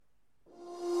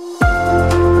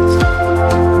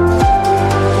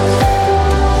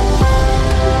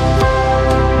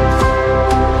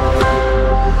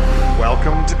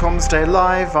Stay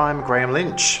Live, I'm Graham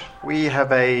Lynch. We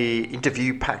have a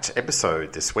interview-packed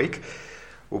episode this week.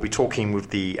 We'll be talking with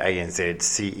the ANZ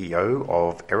CEO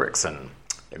of Ericsson,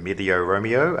 Emilio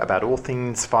Romeo, about all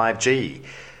things 5G.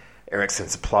 Ericsson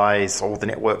supplies all the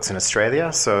networks in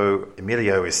Australia, so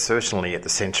Emilio is certainly at the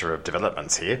centre of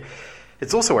developments here.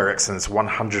 It's also Ericsson's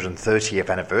 130th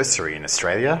anniversary in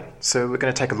Australia, so we're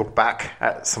going to take a look back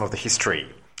at some of the history.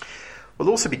 We'll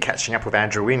also be catching up with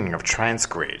Andrew Ng of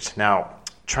Transgrid. Now,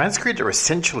 Transgrid are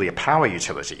essentially a power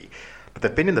utility, but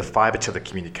they've been in the fibre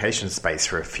telecommunications space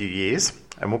for a few years,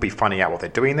 and we'll be finding out what they're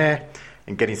doing there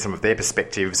and getting some of their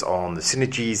perspectives on the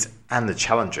synergies and the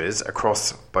challenges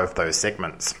across both those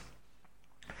segments.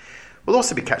 We'll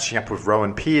also be catching up with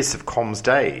Rowan Pearce of Comms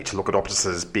Day to look at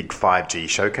Optus's big 5G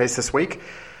showcase this week,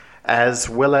 as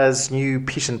well as new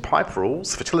pit and pipe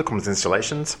rules for telecoms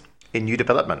installations in new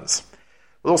developments.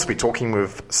 We'll also be talking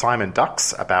with Simon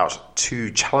Dux about two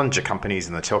challenger companies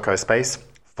in the telco space,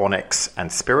 Phonex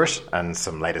and Spirit, and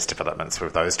some latest developments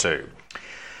with those two.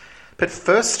 But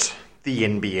first, the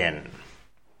NBN.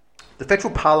 The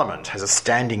Federal Parliament has a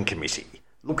standing committee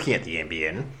looking at the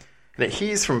NBN, and it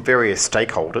hears from various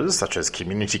stakeholders, such as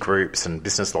community groups and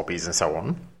business lobbies and so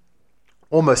on,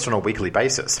 almost on a weekly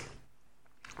basis.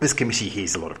 This committee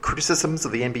hears a lot of criticisms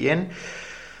of the NBN,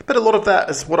 but a lot of that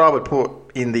is what I would put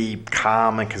in the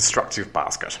calm and constructive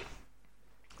basket.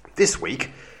 This week,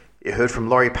 you heard from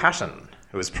Laurie Patton,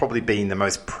 who has probably been the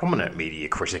most prominent media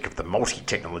critic of the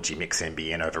multi-technology mix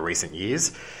NBN over recent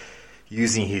years,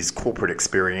 using his corporate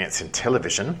experience in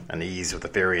television and the ease of the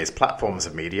various platforms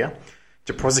of media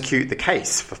to prosecute the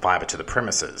case for fibre to the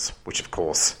premises, which of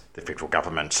course the federal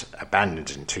government abandoned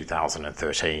in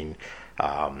 2013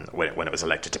 when it was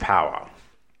elected to power.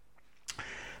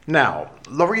 Now,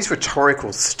 Laurie's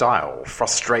rhetorical style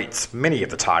frustrates many of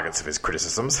the targets of his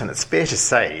criticisms, and it's fair to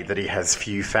say that he has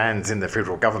few fans in the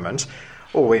federal government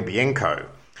or NBN Co.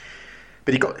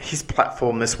 But he got his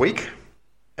platform this week,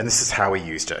 and this is how he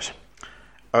used it.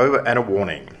 Oh, and a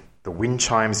warning, the wind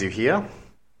chimes you hear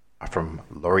are from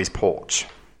Laurie's porch.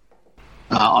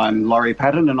 I'm Laurie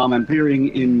Patton, and I'm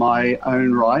appearing in my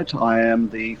own right. I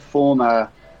am the former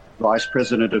Vice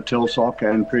President of Telsoc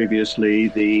and previously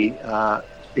the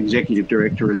Executive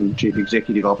Director and Chief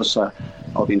Executive Officer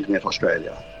of Internet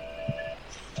Australia.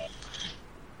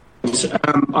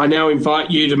 I now invite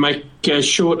you to make a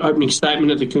short opening statement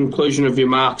at the conclusion of your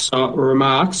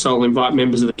remarks. I'll invite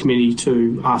members of the committee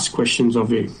to ask questions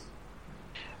of you.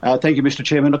 Thank you, Mr.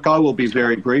 Chairman. Look, I will be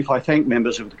very brief. I thank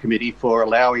members of the committee for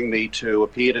allowing me to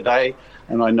appear today,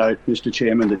 and I note, Mr.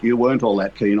 Chairman, that you weren't all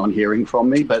that keen on hearing from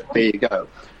me, but there you go.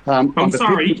 I'm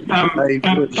sorry,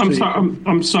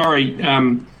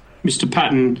 Mr.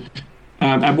 Patton.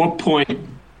 At what point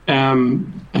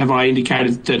have I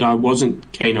indicated that I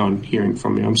wasn't keen on hearing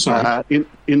from you? I'm sorry.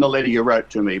 In the letter you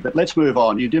wrote to me, but let's move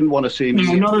on. You didn't want to see me.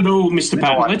 No, not at all, Mr.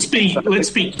 Patton. Let's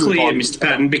be clear, Mr.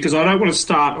 Patton, because I don't want to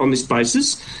start on this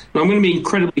basis. And I'm going to be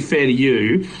incredibly fair to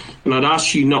you, and I'd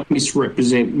ask you not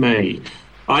misrepresent me.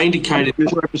 I indicated... I'm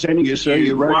misrepresenting you, sir.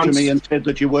 You wrote to me and said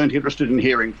that you weren't interested in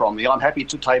hearing from me. I'm happy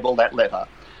to table that letter.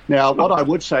 Now, what I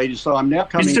would say is that I'm now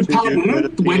coming Mr.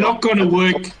 Patton, we're not going to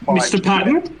work... Mr.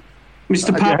 Patton,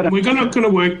 we're not going to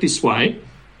work this way.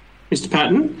 Mr.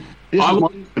 Patton... This is my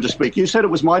turn to speak. You said it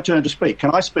was my turn to speak.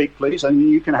 Can I speak, please? And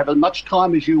you can have as much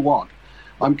time as you want.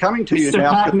 I'm coming to you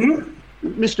now...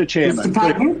 Mr. Chairman... Mr.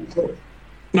 Patton?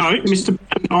 No, Mr.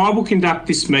 Patton, I will conduct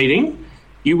this meeting.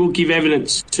 You will give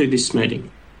evidence to this meeting.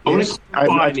 Yes,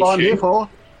 I'm here for.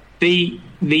 The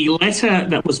letter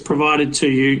that was provided to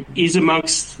you is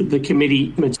amongst the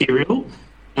committee material,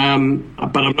 but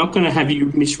I'm not going to have you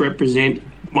misrepresent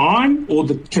mine or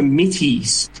the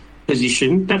committee's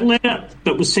position. That letter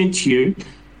that was sent to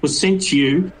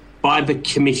you by the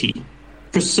committee.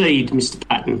 Proceed, Mr.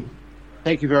 Patton.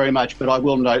 Thank you very much, but I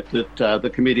will note that the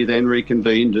committee then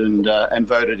reconvened and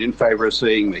voted in favour of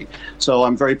seeing me. So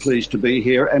I'm very pleased to be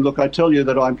here. And look, I tell you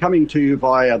that I'm coming to you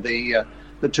via the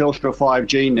Telstra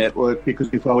 5G network, because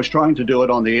if I was trying to do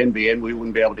it on the NBN, we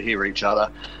wouldn't be able to hear each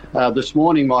other. This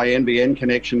morning, my NBN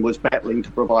connection was battling to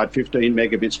provide 15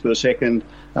 megabits per second.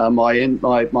 My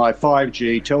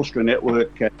 5G Telstra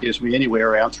network gives me anywhere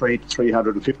around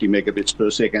 350 megabits per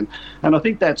second. And I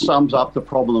think that sums up the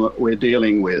problem that we're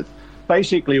dealing with.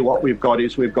 Basically, what we've got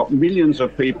millions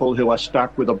of people who are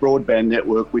stuck with a broadband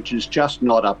network which is just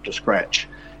not up to scratch.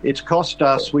 It's cost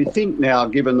us, we think now,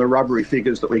 given the rubbery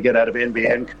figures that we get out of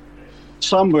NBN,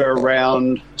 somewhere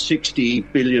around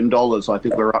 $60 billion, I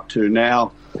think we're up to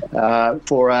now,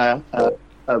 for a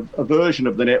version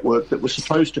of the network that was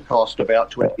supposed to cost about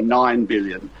 $29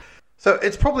 billion. So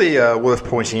it's probably worth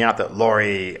pointing out that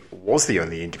Laurie was the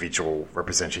only individual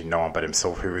representing no one but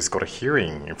himself who has got a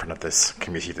hearing in front of this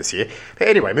committee this year. But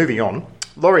anyway, moving on,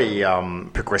 Laurie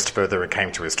progressed further and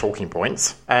came to his talking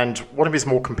points, and one of his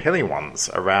more compelling ones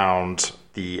around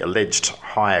the alleged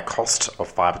higher cost of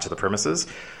fibre to the premises,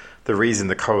 the reason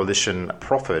the coalition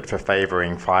proffered for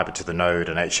favouring fibre to the node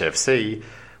and HFC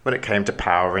when it came to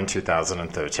power in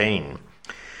 2013.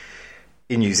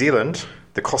 In New Zealand,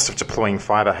 the cost of deploying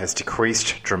fibre has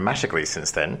decreased dramatically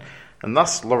since then, and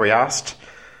thus Laurie asked,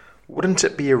 wouldn't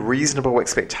it be a reasonable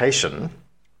expectation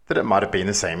that it might have been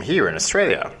the same here in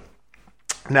Australia?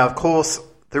 Now, of course,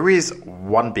 there is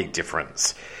one big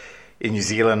difference. In New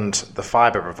Zealand, the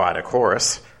fibre provider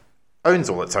Chorus owns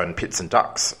all its own pits and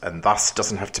ducts, and thus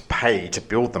doesn't have to pay to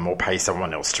build them or pay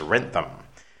someone else to rent them.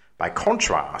 By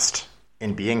contrast,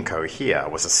 NBN Co here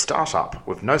was a startup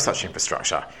with no such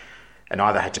infrastructure, and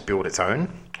either had to build its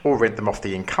own or rent them off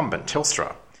the incumbent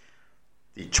Telstra.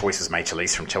 The choice was made to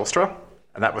lease from Telstra,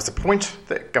 and that was the point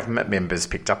that government members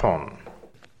picked up on.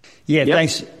 Yeah, yep.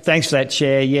 Thanks for that,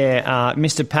 Chair. Yeah,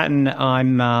 Mr. Patton,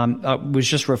 I was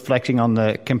just reflecting on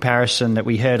the comparison that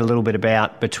we heard a little bit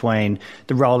about between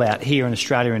the rollout here in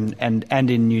Australia and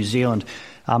in New Zealand.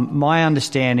 My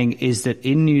understanding is that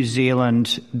in New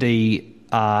Zealand, the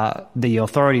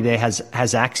authority there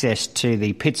has access to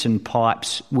the pits and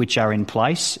pipes which are in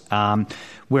place,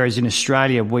 whereas in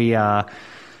Australia we are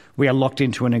locked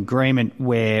into an agreement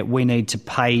where we need to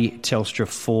pay Telstra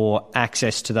for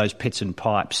access to those pits and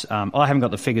pipes. I haven't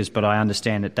got the figures, but I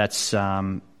understand that that's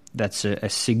a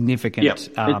significant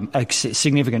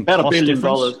significant about cost $1 billion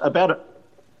difference. About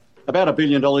 $1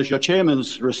 billion. Your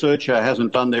chairman's researcher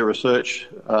hasn't done their research,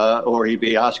 or he'd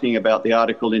be asking about the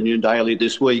article in New Daily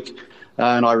this week.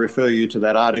 And I refer you to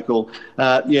that article.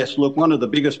 Yes, look, one of the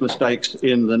biggest mistakes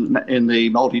in the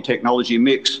multi-technology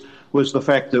mix was the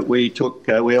fact that we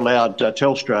allowed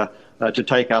Telstra to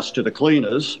take us to the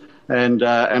cleaners. And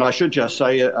I should just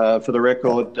say, for the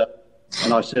record,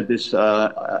 and I've said this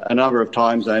a number of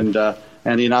times and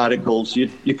in articles,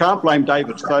 you can't blame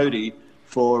David Thodey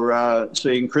for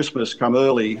seeing Christmas come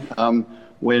early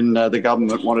when the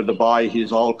government wanted to buy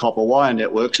his old copper wire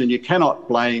networks, and you cannot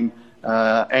blame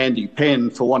Andy Penn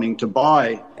for wanting to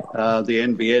buy the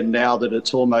NBN now that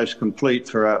it's almost complete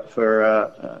for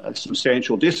a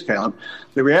substantial discount.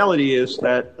 The reality is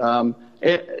that the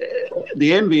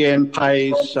NBN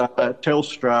pays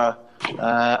Telstra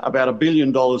about $1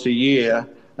 billion a year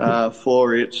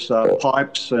for its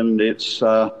pipes and its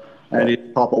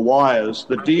copper wires.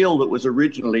 The deal that was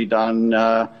originally done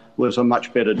was a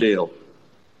much better deal.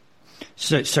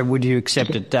 So would you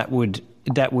accept that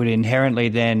would inherently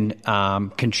then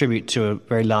contribute to a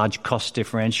very large cost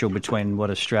differential between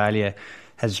what Australia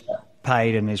has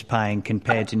paid and is paying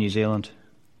compared to New Zealand?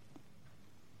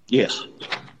 Yes.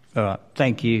 All right.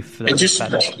 Thank you for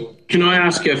that. Can I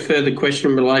ask a further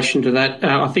question in relation to that?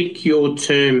 I think your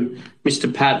term,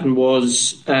 Mr. Patton,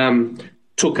 was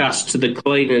took us to the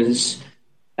cleaners.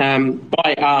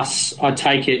 By us, I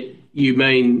take it you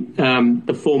mean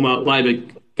the former Labor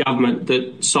government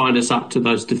that signed us up to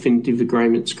those definitive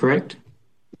agreements, correct?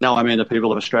 No, I mean the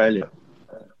people of Australia.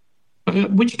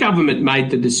 Which government made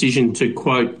the decision to,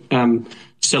 quote,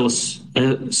 sell us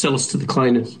to the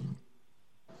cleaners?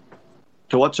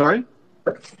 To what, sorry?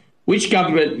 Which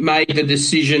government made the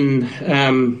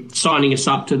decision signing us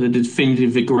up to the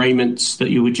definitive agreements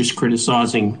that you were just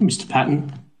criticising, Mr.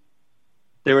 Patton?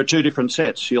 There are two different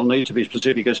sets. You'll need to be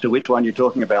specific as to which one you're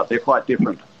talking about. They're quite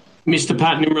different. Mr.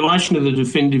 Patton, in relation to the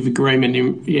definitive agreement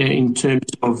in terms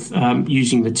of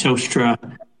using the Telstra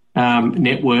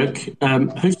network,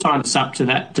 who signed us up to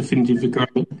that definitive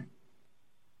agreement?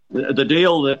 The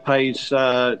deal that pays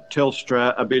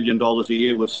Telstra $1 billion a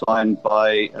year was signed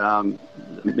by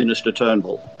Minister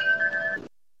Turnbull.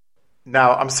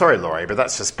 Now, I'm sorry, Laurie, but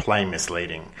that's just plain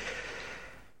misleading.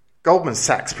 Goldman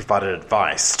Sachs provided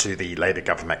advice to the Labor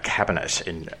government cabinet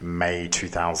in May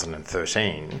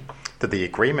 2013 that the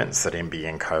agreements that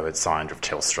NBN Co had signed with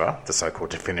Telstra, the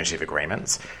so-called definitive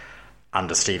agreements,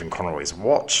 under Stephen Conroy's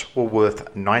watch, were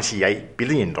worth $98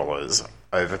 billion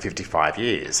over 55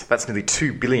 years. That's nearly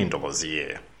 $2 billion a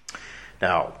year.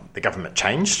 Now, the government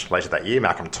changed later that year.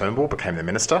 Malcolm Turnbull became the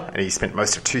minister, and he spent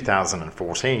most of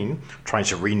 2014 trying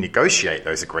to renegotiate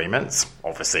those agreements,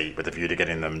 obviously with a view to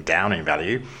getting them down in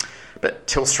value. But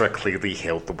Telstra clearly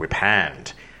held the whip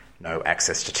hand. No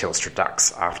access to Telstra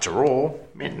ducts, after all,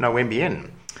 meant no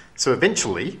NBN. So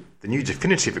eventually, the new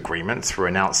definitive agreements were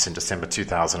announced in December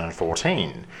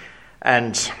 2014.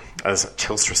 And as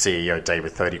Telstra CEO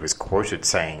David Thodey was quoted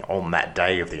saying on that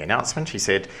day of the announcement, he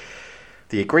said,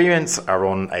 The agreements are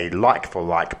on a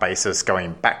like-for-like basis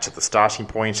going back to the starting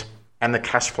point, and the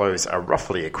cash flows are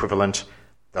roughly equivalent,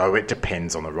 though it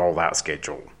depends on the rollout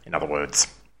schedule. In other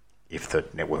words, if the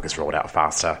network is rolled out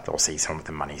faster, they'll see some of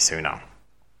the money sooner.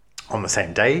 On the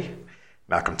same day,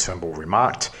 Malcolm Turnbull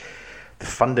remarked, the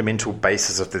fundamental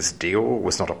basis of this deal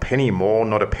was not a penny more,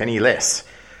 not a penny less,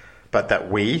 but that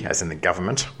we, as in the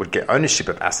government, would get ownership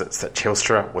of assets that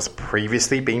Telstra was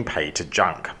previously being paid to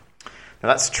junk. Now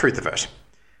that's the truth of it.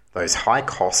 Those high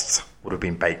costs would have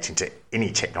been baked into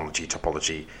any technology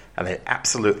topology, and they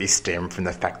absolutely stem from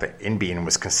the fact that NBN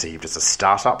was conceived as a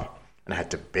startup and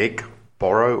had to beg,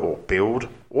 borrow or build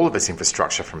all of its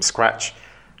infrastructure from scratch,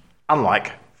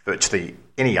 unlike virtually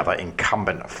any other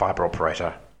incumbent fibre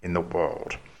operator in the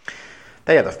world.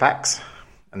 They are the facts,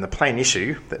 and the plain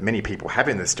issue that many people have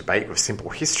in this debate with simple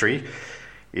history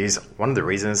is one of the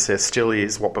reasons there still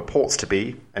is what purports to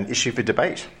be an issue for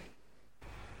debate.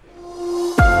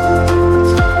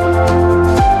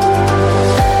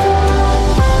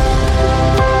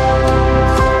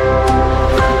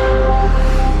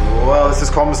 This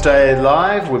is Comms Day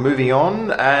Live. We're moving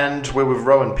on, and we're with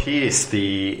Rowan Pearce,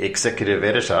 the executive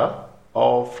editor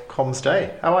of Comms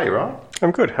Day. How are you, Rowan?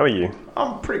 I'm good. How are you?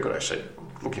 I'm pretty good, actually.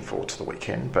 Looking forward to the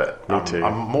weekend, but Me too.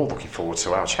 I'm more looking forward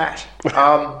to our chat.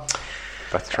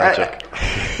 That's tragic.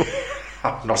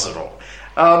 Not at all.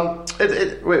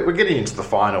 We're getting into the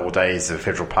final days of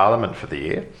federal parliament for the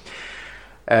year.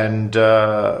 And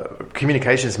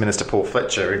Communications Minister Paul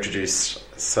Fletcher introduced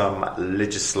some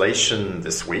legislation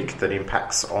this week that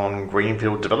impacts on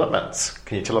greenfield developments.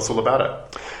 Can you tell us all about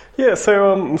it? Yeah,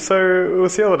 so it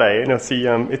was the other day,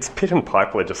 and it's pit and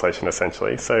pipe legislation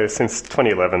essentially. So since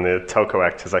 2011, the Telco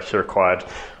Act has actually required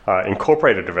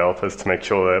incorporated developers to make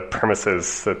sure that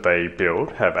premises that they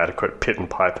build have adequate pit and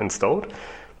pipe installed.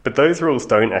 But those rules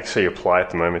don't actually apply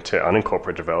at the moment to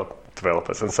unincorporated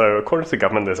developers. And so according to the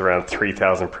government, there's around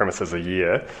 3,000 premises a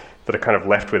year that are kind of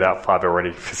left without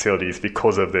fibre-ready facilities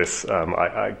because of this,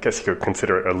 I guess you could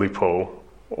consider it a loophole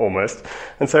almost.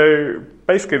 And so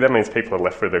basically that means people are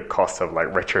left with the cost of like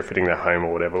retrofitting their home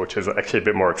or whatever, which is actually a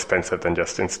bit more expensive than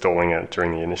just installing it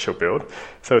during the initial build.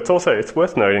 So it's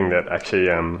worth noting that actually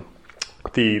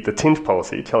the TING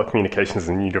policy, telecommunications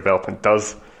and new development,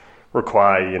 does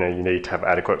require, you need to have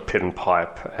adequate pit and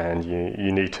pipe, and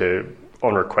you need to,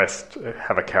 on request,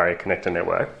 have a carrier connector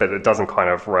network, but it doesn't kind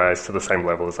of rise to the same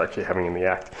level as actually having in the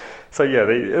Act. So yeah,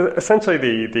 essentially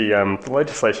the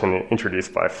legislation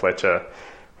introduced by Fletcher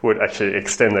would actually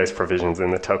extend those provisions in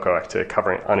the Telco Act to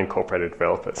covering unincorporated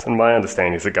developers. And my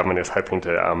understanding is the government is hoping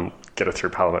to get it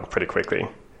through Parliament pretty quickly,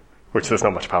 which there's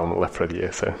not much Parliament left for the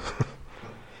year, so...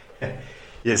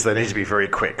 Yes, they need to be very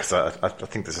quick. So I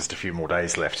think there's just a few more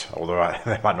days left, although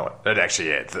they might not.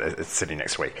 It's sitting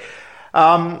next week.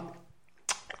 Now,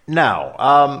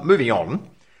 moving on,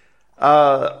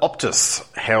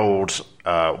 Optus held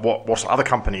what other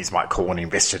companies might call an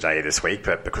investor day this week,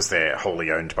 but because they're wholly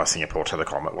owned by Singapore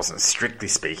Telecom, it wasn't strictly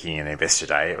speaking an investor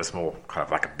day. It was more kind of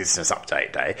like a business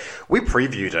update day. We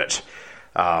previewed it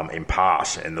in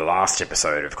part in the last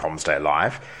episode of Comms Day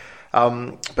Live.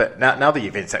 But now the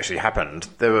event's actually happened,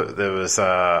 there was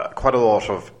quite a lot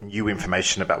of new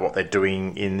information about what they're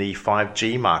doing in the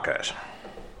 5G market.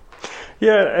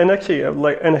 Yeah, and actually,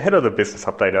 and ahead of the business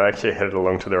update, I actually headed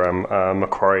along to their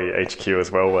Macquarie HQ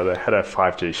as well, where they had a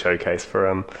 5G showcase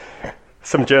for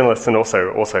some journalists and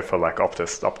also for like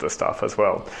Optus stuff as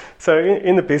well. So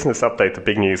in the business update, the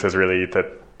big news was really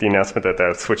that the announcement that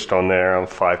they've switched on their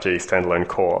 5G standalone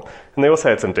core. And they also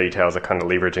had some details of kind of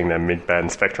leveraging their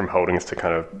mid-band spectrum holdings to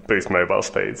kind of boost mobile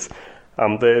speeds.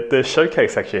 The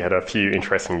showcase actually had a few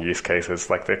interesting use cases,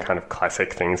 like the kind of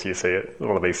classic things you see at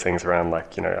all of these things around,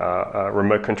 like,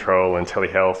 remote control and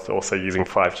telehealth, also using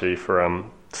 5G for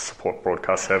to support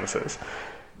broadcast services.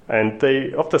 And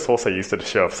Optus also used it to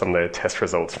show off some of their test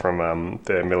results from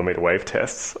their millimetre wave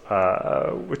tests,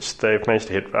 which they've managed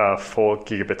to hit 4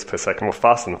 gigabits per second, or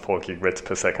faster than 4 gigabits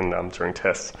per second during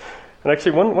tests. And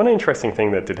actually, one interesting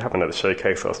thing that did happen at the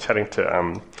showcase, I was chatting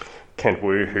to Kent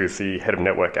Wu, who's the head of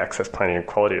network access planning and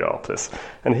quality at Optus,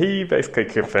 and he basically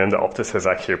confirmed that Optus has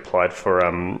actually applied for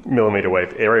millimetre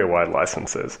wave area-wide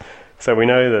licenses. So we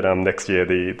know that next year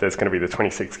there's going to be the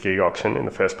 26 gig auction in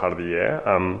the first part of the year.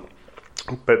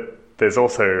 But there's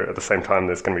also, at the same time,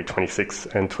 there's going to be 26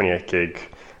 and 28 gig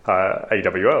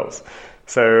AWLs.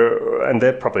 So, and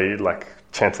they're probably, like,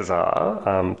 chances are,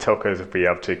 telcos will be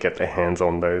able to get their hands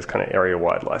on those kind of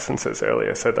area-wide licenses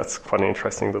earlier. So that's quite an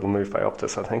interesting little move by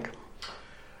Optus, I think.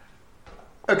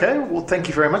 Okay, well, thank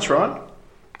you very much, Ryan.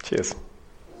 Cheers.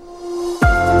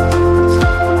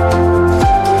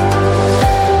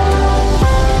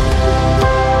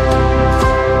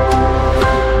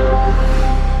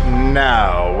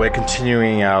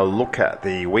 continuing our look at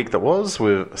the week that was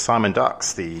with Simon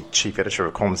Dux, the Chief Editor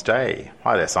of Comms Day.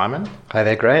 Hi there, Simon. Hi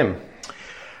there, Graham.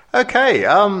 Okay,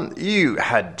 you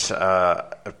had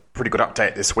a pretty good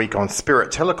update this week on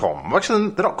Spirit Telecom.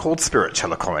 Actually, they're not called Spirit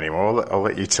Telecom anymore. I'll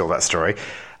let you tell that story.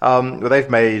 Well, they've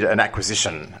made an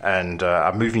acquisition and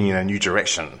are moving in a new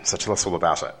direction. So tell us all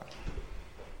about it.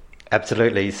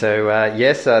 Absolutely. So,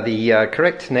 yes, the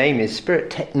correct name is Spirit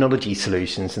Technology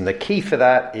Solutions. And the key for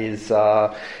that is,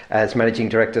 as Managing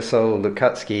Director Sol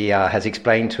Lukatsky has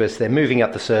explained to us, they're moving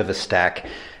up the service stack,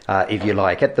 if you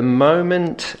like. At the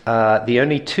moment, the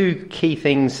only two key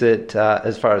things that,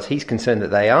 as far as he's concerned,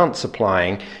 that they aren't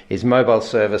supplying is mobile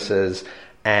services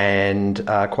and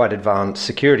quite advanced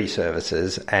security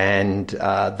services. And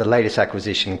the latest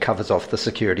acquisition covers off the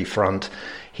security front.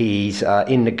 He's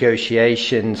in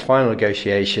negotiations, final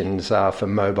negotiations for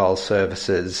mobile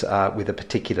services with a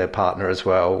particular partner as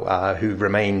well, who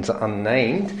remains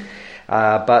unnamed.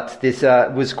 But this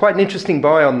was quite an interesting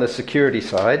buy on the security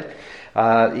side.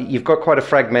 You've got quite a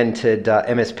fragmented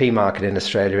MSP market in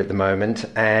Australia at the moment,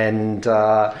 and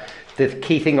the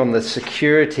key thing on the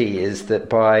security is that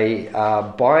by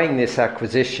buying this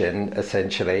acquisition,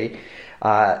 essentially,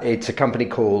 it's a company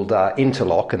called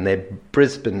Interlock, and they're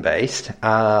Brisbane-based,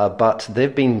 but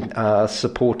they've been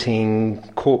supporting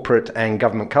corporate and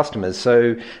government customers.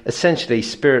 So essentially,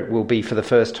 Spirit will be, for the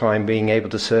first time, being able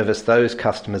to service those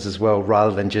customers as well,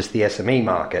 rather than just the SME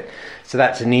market. So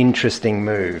that's an interesting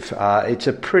move. It's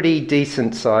a pretty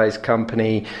decent-sized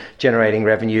company, generating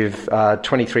revenue of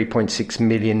 23.6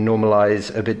 million,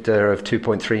 normalised EBITDA of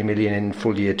 2.3 million in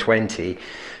full year 20.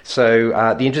 So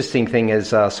the interesting thing, as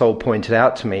Sol pointed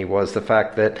out to me, was the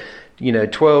fact that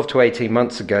 12 to 18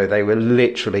 months ago, they were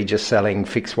literally just selling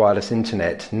fixed wireless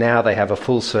internet. Now they have a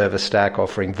full service stack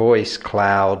offering voice,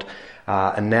 cloud,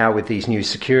 and now with these new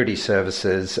security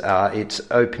services, it's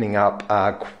opening up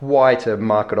quite a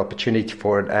market opportunity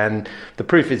for it. And the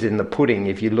proof is in the pudding.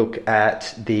 If you look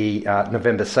at the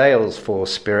November sales for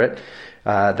Spirit,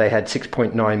 they had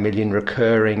 6.9 million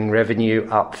recurring revenue,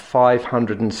 up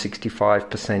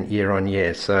 565% year on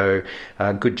year. So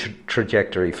good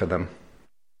trajectory for them.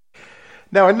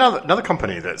 Now, another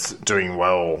company that's doing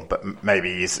well, but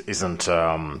maybe isn't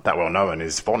that well known,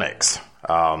 is Vonix.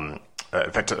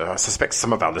 In fact, I suspect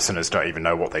some of our listeners don't even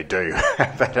know what they do.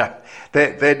 But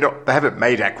they haven't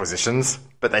made acquisitions,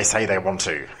 but they say they want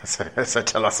to. So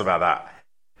tell us about that.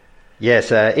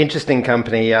 Yes, interesting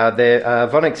company.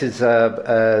 Vonix is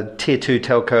a tier 2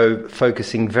 telco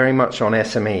focusing very much on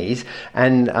SMEs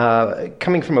and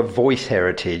coming from a voice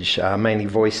heritage, mainly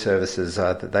voice services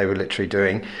that they were literally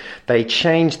doing. They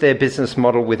changed their business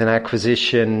model with an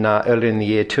acquisition earlier in the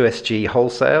year, 2SG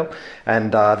Wholesale,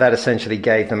 and that essentially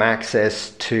gave them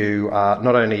access to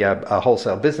not only a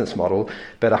wholesale business model,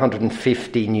 but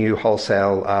 150 new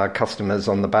wholesale customers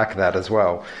on the back of that as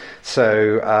well.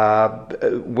 So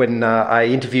when I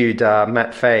interviewed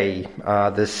Matt Fay,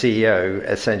 the CEO,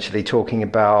 essentially talking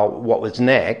about what was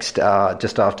next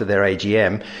just after their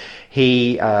AGM,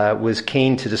 he was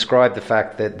keen to describe the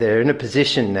fact that they're in a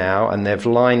position now, and they've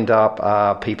lined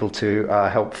up people to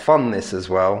help fund this as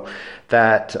well,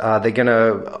 that they're going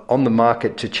to, on the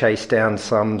market, to chase down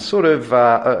some sort of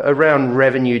around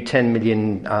revenue 10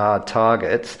 million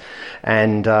targets,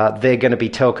 and they're going to be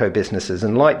telco businesses.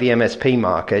 And like the MSP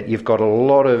market, you've got a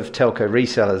lot of telco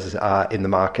resellers in the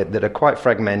market that are quite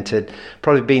fragmented,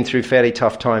 probably been through fairly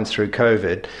tough times through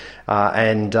COVID,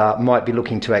 and might be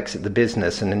looking to exit the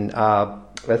business. And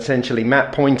essentially,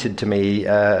 Matt pointed to me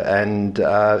and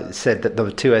said that the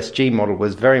 2SG model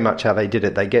was very much how they did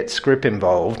it. They get scrip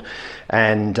involved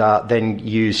and then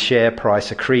use share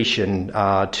price accretion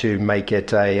to make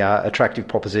it a attractive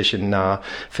proposition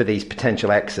for these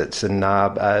potential exits. And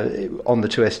on the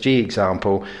 2SG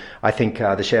example, I think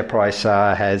the share price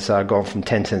has gone from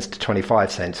 10 cents to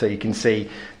 25 cents. So you can see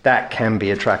that can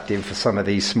be attractive for some of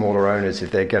these smaller owners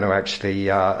if they're going to actually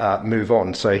move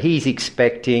on. So he's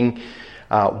expecting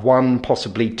one,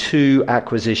 possibly two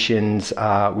acquisitions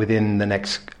within the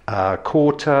next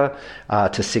quarter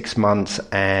to 6 months,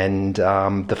 and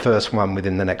the first one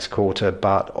within the next quarter,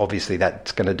 but obviously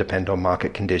that's going to depend on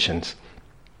market conditions.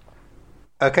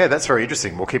 Okay, that's very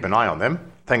interesting. We'll keep an eye on them.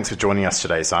 Thanks for joining us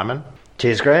today, Simon.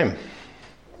 Cheers, Graham.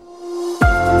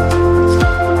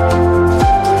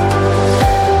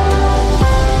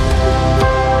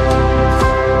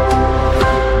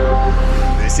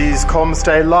 This is Comms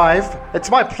Day Live. It's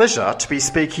my pleasure to be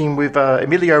speaking with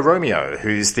Emilio Romeo,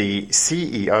 who's the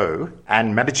CEO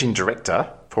and Managing Director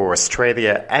for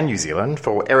Australia and New Zealand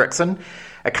for Ericsson,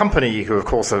 a company who, of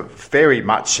course, are very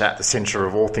much at the centre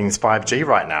of all things 5G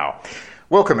right now.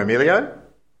 Welcome, Emilio.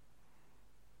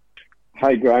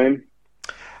 Hi, Graham.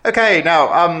 Okay,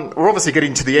 now we're obviously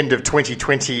getting to the end of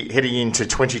 2020, heading into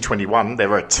 2021.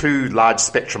 There are 2 large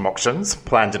spectrum auctions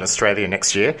planned in Australia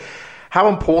next year. How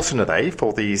important are they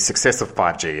for the success of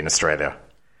 5G in Australia?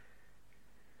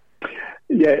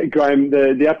 Yeah, Graham,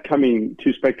 the upcoming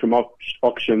 2 spectrum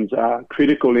auctions are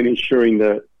critical in ensuring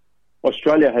that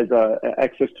Australia has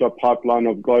access to a pipeline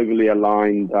of globally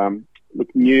aligned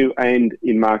new and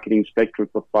in-marketing spectrum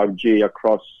for 5G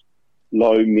across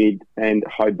low, mid and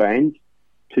high bands.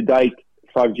 To date,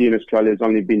 5G in Australia has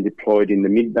only been deployed in the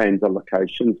mid-band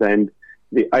allocations, and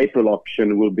the April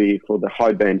auction will be for the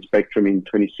high-band spectrum in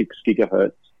 26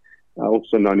 gigahertz,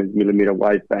 also known as millimetre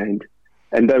wave band,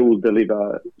 and they will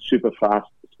deliver super fast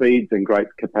speeds and great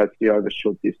capacity over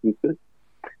short distances.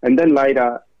 And then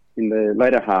later, in the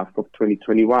later half of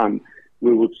 2021,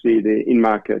 we will see the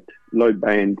in-market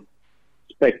low-band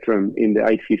spectrum in the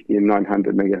 850 and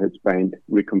 900 megahertz band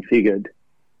reconfigured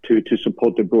to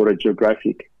support the broader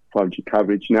geographic 5G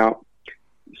coverage. Now,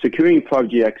 securing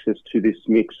 5G access to this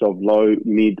mix of low,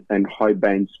 mid and high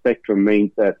band spectrum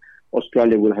means that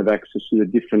Australia will have access to the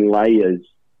different layers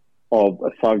of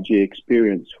a 5G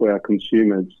experience for our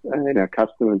consumers and our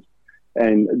customers.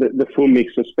 And the full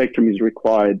mix of spectrum is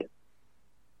required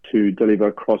to deliver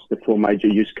across the 4 major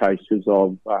use cases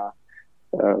of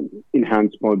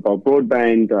enhanced mobile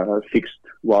broadband, fixed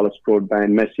wireless broadband,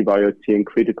 massive IoT and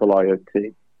critical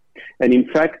IoT. And in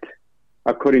fact,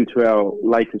 according to our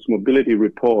latest mobility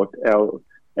report,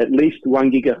 at least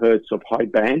 1 gigahertz of high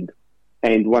band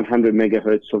and 100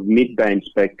 megahertz of mid-band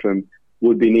spectrum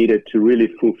would be needed to really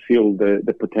fulfill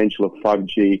the potential of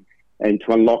 5G and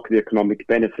to unlock the economic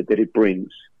benefit that it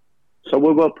brings. So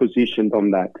we're well positioned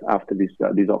on that after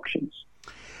these auctions.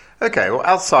 Okay, well,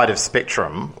 outside of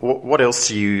spectrum, what else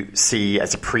do you see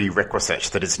as a prerequisite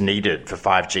that is needed for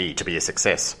 5G to be a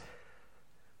success?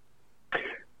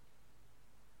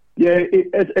 Yeah,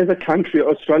 as a country,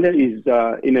 Australia is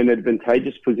in an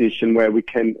advantageous position where we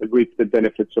can reap the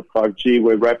benefits of 5G.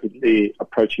 We're rapidly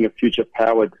approaching a future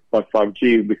powered by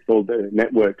 5G with all the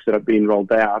networks that are being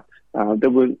rolled out that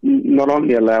will not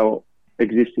only allow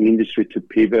existing industry to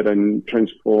pivot and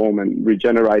transform and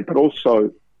regenerate, but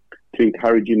also to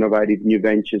encourage innovative new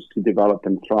ventures to develop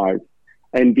and thrive.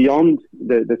 And beyond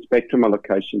the spectrum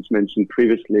allocations mentioned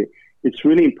previously, it's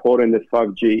really important that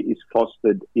 5G is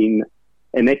fostered in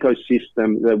an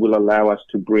ecosystem that will allow us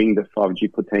to bring the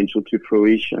 5G potential to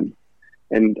fruition.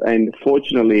 And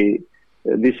fortunately,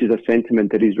 this is a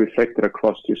sentiment that is reflected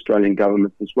across the Australian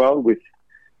government as well, with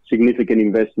significant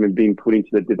investment being put into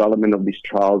the development of these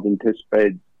trials and test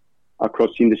beds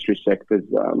across industry sectors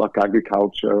like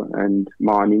agriculture and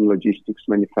mining, logistics,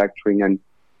 manufacturing, and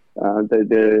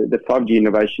the 5G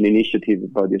Innovation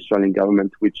Initiative by the Australian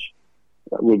government, which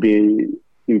will be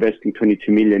investing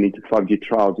 22 million into 5G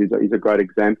trials, is a great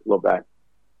example of that.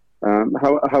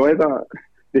 However,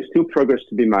 there's still progress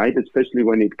to be made, especially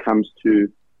when it comes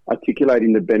to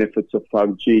articulating the benefits of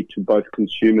 5G to both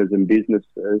consumers and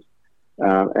businesses.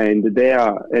 And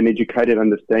an educated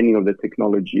understanding of the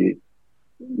technology,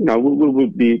 will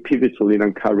be pivotal in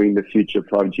uncovering the future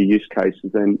 5G use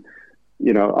cases. And,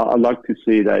 I'd like to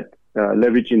see that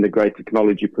leveraging the great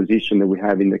technology position that we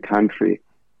have in the country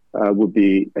would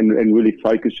be, and really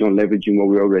focusing on leveraging what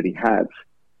we already have,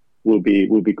 will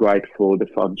be great for the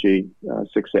 5G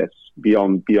success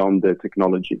beyond the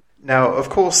technology. Now, of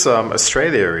course,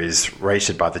 Australia is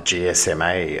rated by the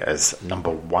GSMA as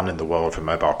number 1 in the world for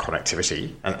mobile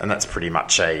connectivity, and that's pretty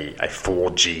much a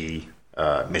 4G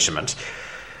measurement.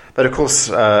 But of course,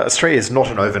 Australia is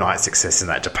not an overnight success in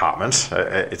that department.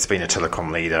 It's been a telecom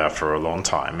leader for a long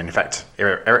time. In fact,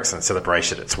 Ericsson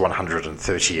celebrated its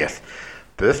 130th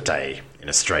birthday in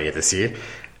Australia this year.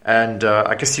 And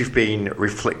I guess you've been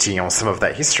reflecting on some of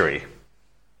that history.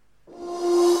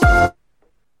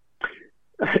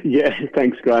 Yeah,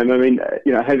 thanks, Graham. I mean,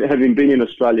 having been in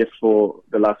Australia for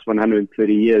the last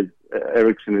 130 years,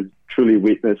 Ericsson has truly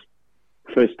witnessed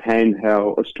firsthand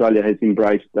how Australia has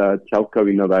embraced telco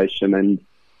innovation, and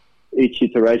each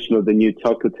iteration of the new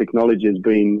telco technology has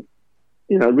been,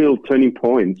 real turning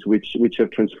points which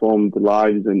have transformed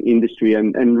lives and industry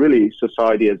and really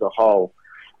society as a whole.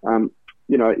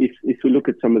 If we look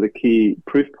at some of the key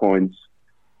proof points,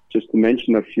 just to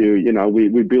mention a few,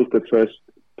 we built the first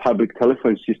public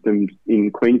telephone system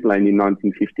in Queensland in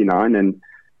 1959, and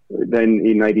then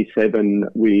in 87,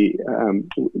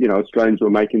 Australians were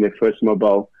making their first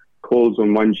mobile calls on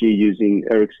 1G using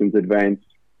Ericsson's advanced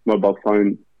mobile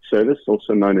phone service,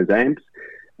 also known as AMPS.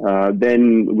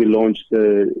 Then we launched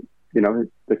the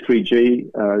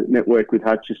 3G network with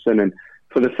Hutchison, and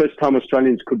for the first time,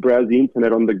 Australians could browse the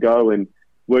internet on the go and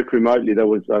work remotely. That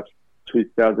was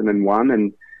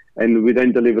 2001, and we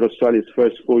then delivered Australia's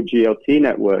first 4G LTE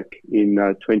network in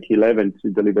 2011 to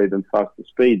deliver even faster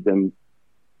speeds. And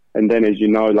then, as you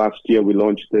know, last year we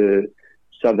launched the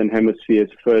Southern Hemisphere's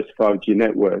first 5G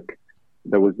network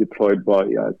that was deployed by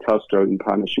Telstra in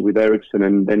partnership with Ericsson.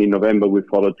 And then in November we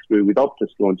followed through with Optus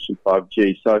launching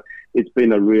 5G. So it's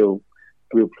been a real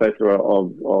plethora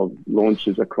of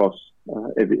launches across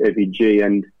every G.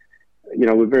 And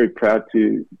we're very proud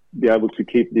to be able to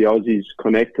keep the Aussies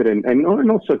connected and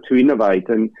also to innovate.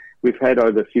 And we've had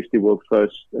over 50 world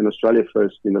firsts and Australia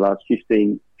first in the last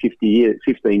 15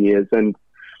 years. And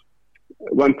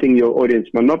one thing your audience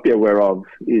might not be aware of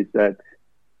is that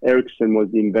Ericsson was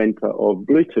the inventor of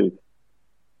Bluetooth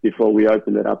before we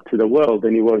opened it up to the world.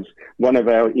 And he was one of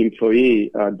our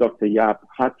employees, Dr. Jaap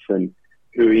Hudson,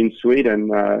 who in Sweden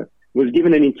was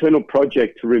given an internal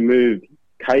project to remove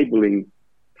cabling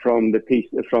from the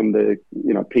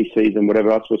PCs and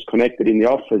whatever else was connected in the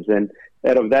office, and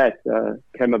out of that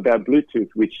came about Bluetooth,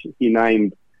 which he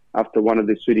named after one of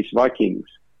the Swedish Vikings.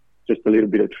 Just a little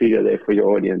bit of trivia there for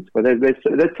your audience. But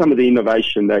that's some of the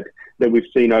innovation that we've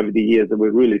seen over the years that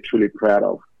we're really truly proud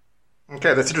of.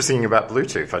 Okay, that's interesting about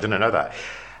Bluetooth. I didn't know that.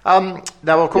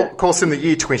 Now, of course, in the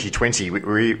year 2020, we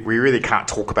really can't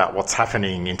talk about what's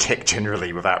happening in tech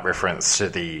generally without reference to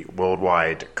the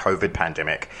worldwide COVID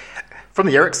pandemic. From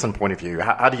the Ericsson point of view,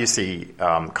 how do you see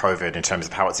COVID in terms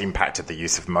of how it's impacted the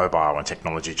use of mobile and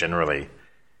technology generally?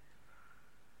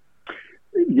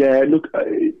 Yeah, look,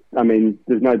 I mean,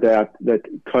 there's no doubt that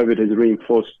COVID has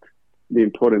reinforced the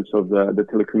importance of the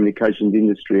telecommunications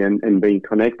industry and being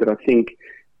connected. I think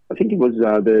it was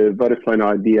the Vodafone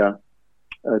Idea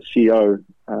CTO,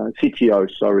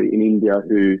 in India,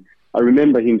 who I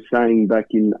remember him saying back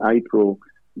in April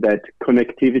that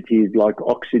connectivity is like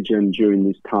oxygen during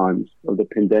these times of the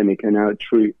pandemic, and how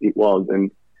true it was.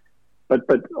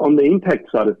 But on the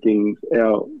impact side of things,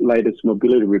 our latest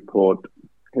mobility report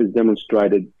has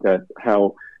demonstrated that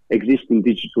how existing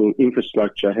digital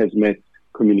infrastructure has met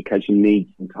communication needs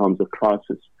in times of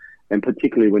crisis, and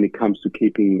particularly when it comes to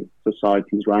keeping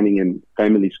societies running and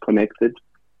families connected.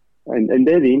 And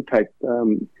there the impact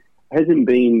hasn't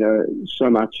been so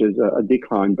much as a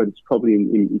decline, but it's probably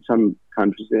in some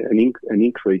countries an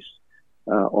increase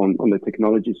on the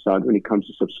technology side when it comes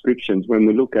to subscriptions. When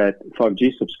we look at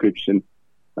 5G subscription,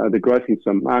 the growth in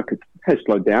some markets has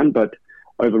slowed down, but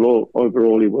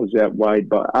overall it was outweighed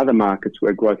by other markets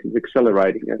where growth is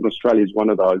accelerating, and Australia is one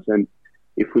of those. And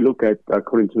if we look at,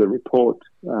 according to the report,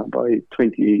 by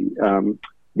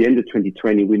the end of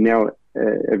 2020, we now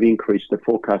have increased the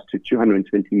forecast to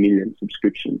 220 million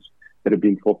subscriptions that have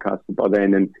been forecasted by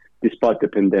then, and despite the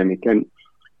pandemic. And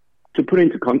to put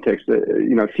into context,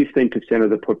 15% of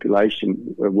the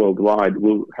population worldwide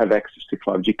will have access to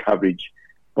 5G coverage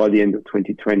by the end of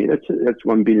 2020. That's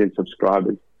 1 billion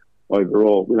subscribers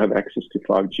overall will have access to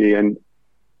 5G. And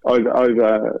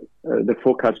over the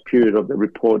forecast period of the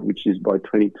report, which is by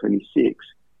 2026,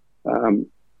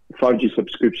 5G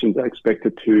subscriptions are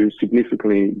expected to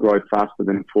significantly grow faster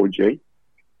than 4G,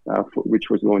 which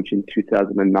was launched in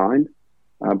 2009,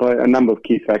 by a number of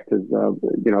key factors.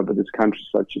 But there's countries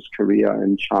such as Korea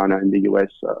and China and the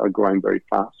US are growing very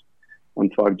fast on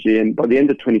 5G. And by the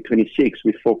end of 2026,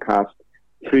 we forecast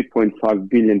 3.5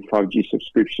 billion 5G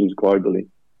subscriptions globally,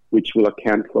 which will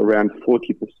account for around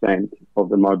 40% of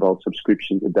the mobile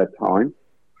subscriptions at that time.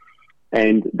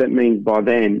 And that means by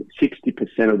then,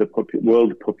 60% of the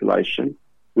world population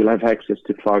will have access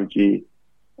to 5G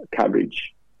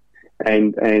coverage.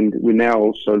 And we're now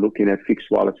also looking at fixed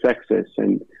wireless access,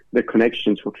 and the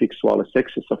connections for fixed wireless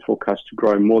access are forecast to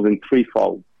grow more than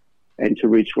threefold and to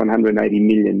reach 180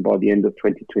 million by the end of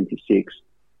 2026,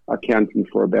 accounting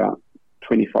for about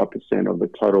 25% of the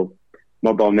total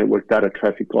mobile network data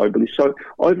traffic globally. So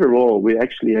overall, we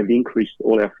actually have increased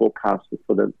all our forecasts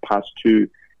for the past two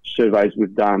surveys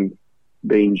we've done,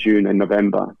 being June and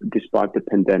November, despite the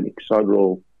pandemic. So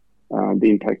overall, the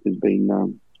impact has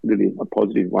been really a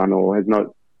positive one, or has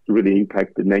not really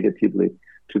impacted negatively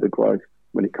to the growth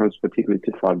when it comes particularly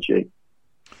to 5G.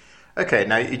 Okay,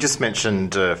 now you just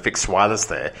mentioned fixed wireless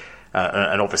there,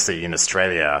 and obviously in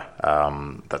Australia,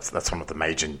 that's one of the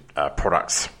major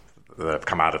products that have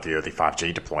come out of the early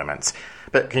 5G deployments.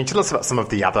 But can you tell us about some of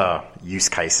the other use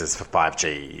cases for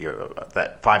 5G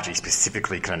that 5G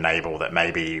specifically can enable that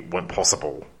maybe weren't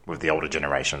possible with the older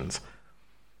generations?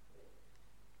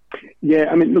 Yeah,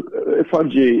 I mean, look,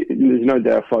 5G, there's no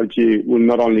doubt 5G will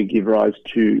not only give rise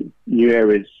to new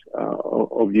areas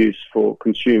of use for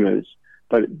consumers,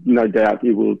 but no doubt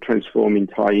it will transform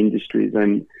entire industries.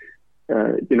 And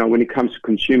when it comes to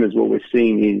consumers, what we're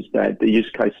seeing is that the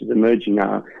use cases emerging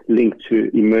are linked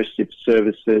to immersive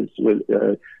services with,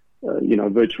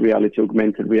 virtual reality,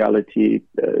 augmented reality,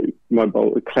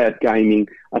 mobile cloud gaming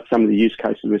are some of the use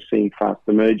cases we're seeing fast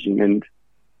emerging. And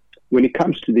when it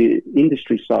comes to the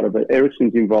industry side of it,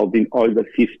 Ericsson's involved in over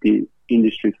 50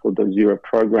 Industry 4.0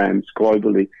 programs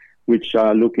globally, which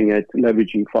are looking at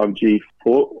leveraging 5G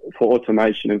for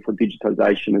automation and for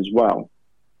digitization as well.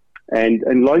 And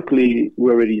locally,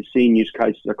 we're already seeing use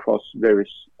cases across various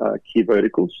key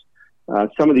verticals.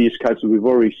 Some of the use cases we've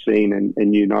already seen,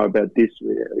 and you know about this,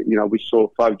 we saw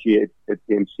 5G at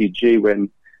the MCG when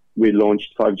we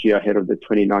launched 5G ahead of the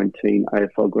 2019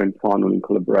 AFL Grand Final in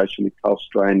collaboration with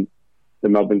Telstra and the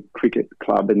Melbourne Cricket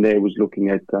Club, and there was looking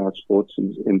at sports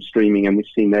and streaming, and we've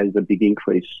seen that as a big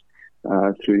increase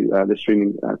through the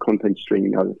streaming content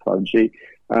streaming over 5G.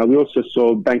 We also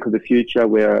saw Bank of the Future,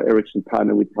 where Ericsson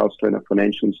partnered with Telstra and a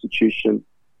financial institution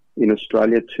in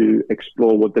Australia to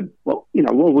explore what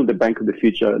will the Bank of the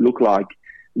Future look like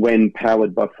when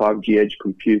powered by 5G edge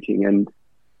computing, and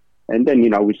then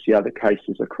we see other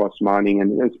cases across mining,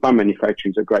 and smart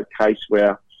manufacturing is a great case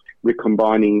where we're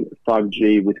combining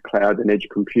 5G with cloud and edge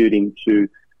computing to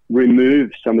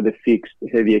remove some of the fixed,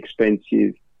 heavy,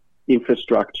 expensive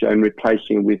infrastructure and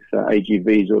replacing it with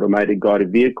AGVs, automated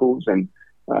guided vehicles, and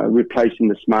replacing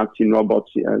the smarts in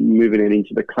robots, moving it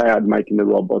into the cloud, making the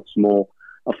robots more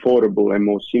affordable and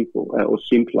more simple or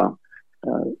simpler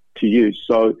to use.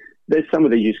 So there's some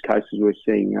of the use cases we're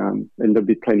seeing, and there'll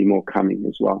be plenty more coming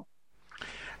as well.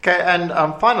 Okay, and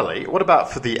finally, what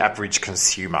about for the average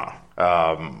consumer?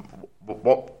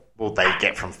 What will they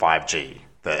get from 5G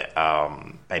that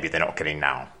maybe they're not getting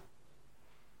now?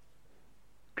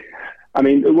 I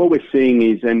mean, what we're seeing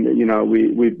is, and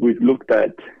we've looked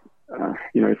at,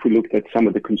 if we looked at some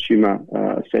of the consumer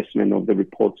assessment of the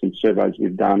reports and surveys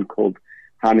we've done called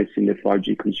Harnessing the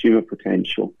 5G Consumer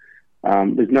Potential,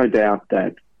 there's no doubt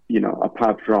that,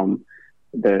 apart from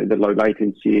the low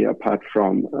latency, apart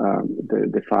from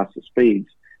the faster speeds,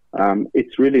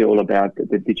 it's really all about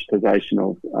the digitization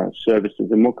of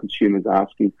services, and what consumers are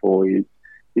asking for is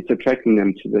it's attracting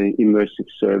them to the immersive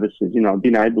services.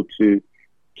 Being able to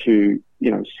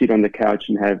sit on the couch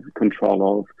and have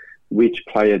control of which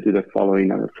player do they follow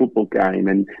in a football game,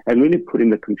 and really putting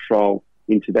the control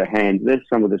into their hands. There's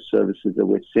some of the services that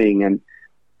we're seeing, and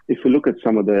if we look at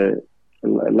some of the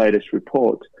latest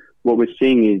reports, what we're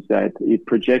seeing is that it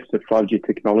projects that 5G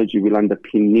technology will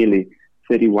underpin nearly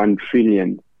 $31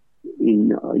 trillion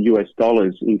in US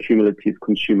dollars in cumulative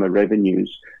consumer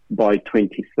revenues by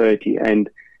 2030, and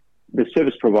the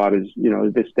service providers,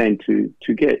 they stand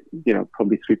to get,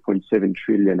 probably 3.7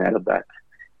 trillion out of that.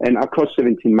 And across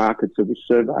 17 markets that we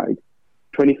surveyed,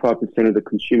 25% of the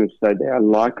consumers say they are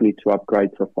likely to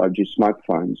upgrade to 5G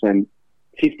smartphones, and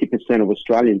 50% of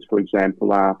Australians, for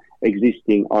example, are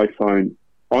existing iPhone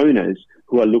owners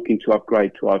who are looking to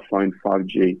upgrade to iPhone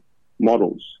 5G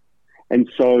models. And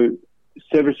so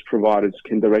service providers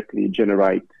can directly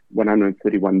generate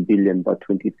 $131 billion by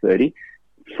 2030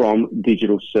 from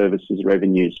digital services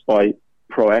revenues by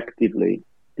proactively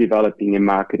developing and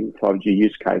marketing 5G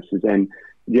use cases. And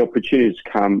the opportunities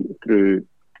come through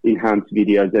enhanced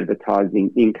videos,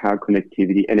 advertising, in-car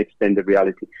connectivity, and extended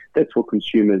reality. That's what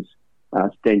consumers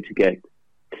stand to get.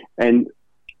 And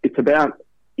it's about,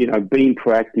 being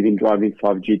proactive in driving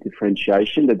 5G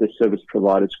differentiation that the service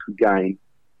providers could gain,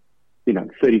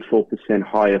 34%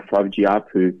 higher 5G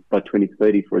ARPU by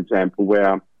 2030, for example,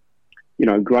 where,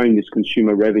 growing this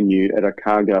consumer revenue at a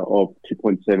CAGR of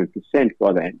 2.7%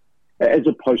 by then, as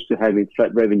opposed to having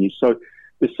flat revenue. So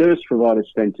the service providers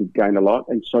stand to gain a lot,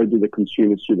 and so do the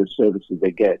consumers through the services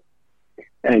they get.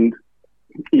 And,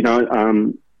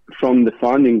 from the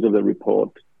findings of the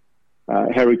report,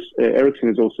 Ericsson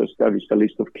has also established a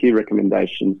list of key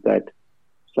recommendations that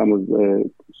some of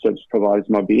the service providers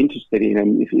might be interested in.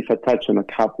 And if I touch on a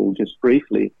couple just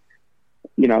briefly,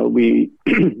 we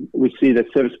see that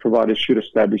service providers should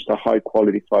establish a high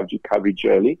quality 5G coverage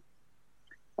early.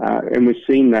 And we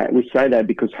say that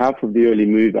because half of the early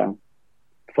mover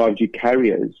 5G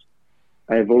carriers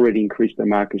have already increased their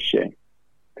market share.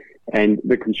 And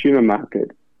the consumer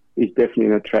market is definitely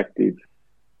an attractive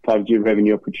 5G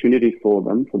revenue opportunity for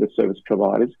them, for the service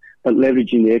providers, but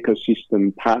leveraging the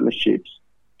ecosystem partnerships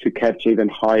to capture even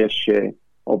higher share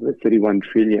of the 31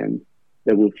 trillion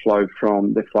that will flow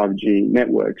from the 5G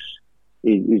networks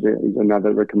is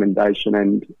another recommendation.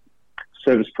 And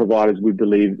service providers, we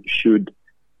believe, should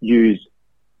use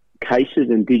cases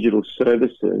and digital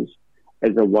services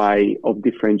as a way of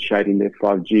differentiating their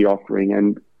 5G offering.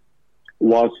 And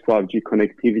whilst 5G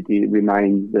connectivity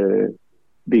remains the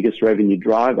biggest revenue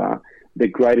driver, the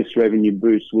greatest revenue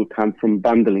boost will come from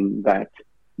bundling that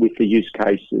with the use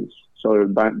cases. So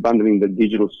bundling the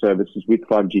digital services with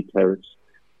 5G tariffs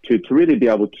to really be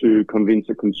able to convince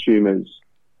the consumers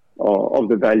of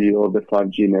the value of the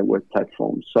 5G network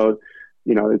platform. So,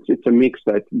 it's a mix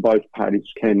that both parties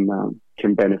can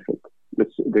benefit,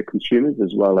 the consumers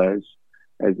as well as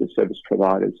the service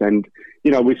providers. And,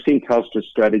 we've seen Telstra's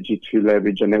strategy to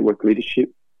leverage a network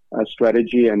leadership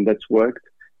strategy, and that's worked.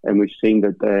 And we've seen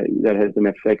that has an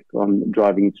effect on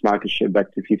driving its market share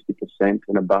back to 50%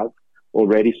 and above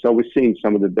already. So we're seeing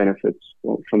some of the benefits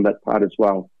from that part as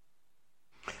well.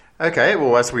 Okay,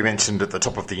 well, as we mentioned at the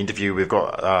top of the interview, we've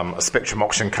got a spectrum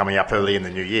auction coming up early in the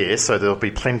new year, so there'll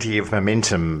be plenty of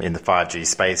momentum in the 5G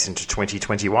space into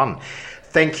 2021.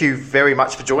 Thank you very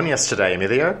much for joining us today,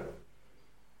 Emilio.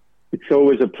 It's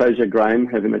always a pleasure, Graham,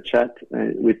 having a chat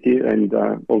with you, and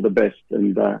all the best,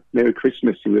 and Merry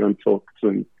Christmas if we don't talk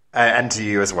soon. And to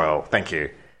you as well. Thank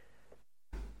you.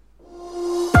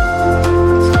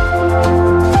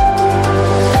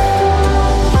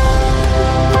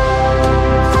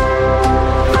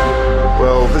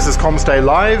 Well, this is CommsDay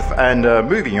Live, and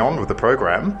moving on with the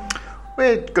program,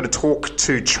 we're going to talk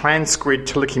to Transgrid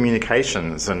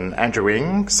Telecommunications and Andrew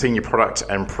Ng, Senior Product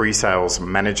and Pre-Sales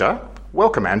Manager.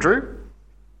 Welcome, Andrew.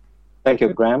 Thank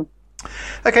you, Graham.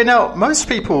 Okay, now, most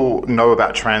people know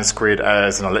about Transgrid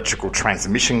as an electrical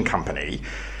transmission company.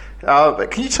 But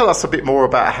can you tell us a bit more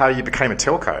about how you became a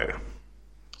telco?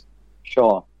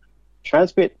 Sure.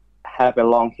 Transgrid have a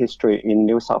long history in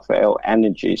New South Wales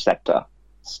energy sector,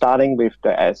 starting with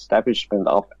the establishment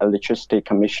of Electricity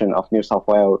Commission of New South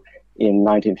Wales in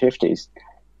 1950s.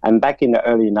 And back in the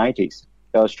early 90s,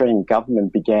 the Australian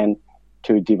government began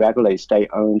to deregulate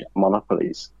state-owned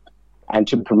monopolies and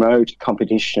to promote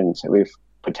competitions with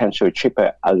potentially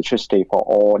cheaper electricity for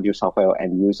all New South Wales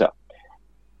end user.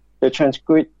 The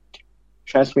Transgrid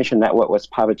transmission network was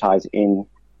privatized in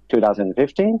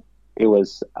 2015. It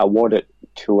was awarded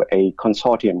to a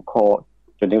consortium called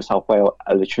the New South Wales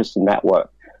Electricity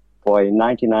Network for a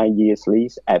 99 years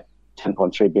lease at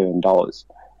 $10.3 billion.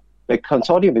 The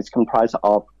consortium is comprised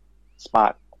of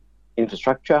Spark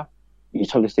Infrastructure,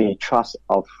 Utility Trust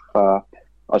of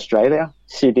Australia,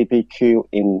 CDPQ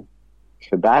in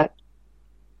Quebec,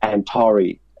 and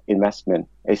Tory Investment,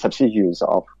 a subsidiary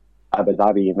of Abu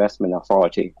Dhabi Investment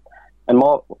Authority. And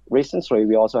more recently,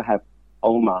 we also have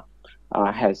OMA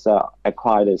has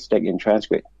acquired a stake in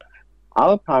Transgrid.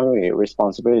 Our primary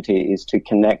responsibility is to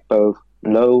connect both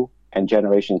low and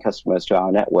generation customers to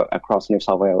our network across New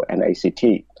South Wales and ACT.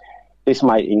 This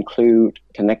might include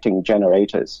connecting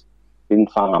generators,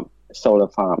 wind farm, solar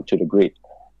farm to the grid,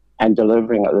 and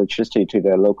delivering electricity to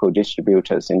the local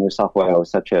distributors in New South Wales,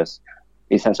 such as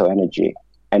Essential Energy,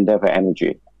 Endeavour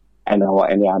Energy, and or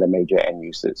any other major end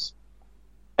users.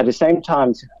 At the same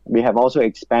time, we have also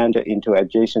expanded into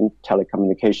adjacent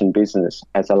telecommunication business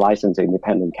as a licensed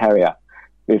independent carrier,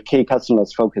 with key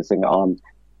customers focusing on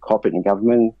corporate and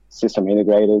government, system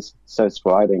integrators, service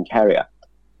provider, and carrier.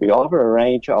 We offer a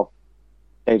range of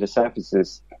data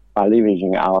services by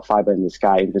leveraging our fiber in the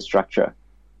sky infrastructure,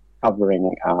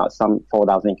 covering some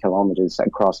 4,000 kilometers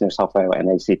across New South Wales and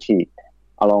ACT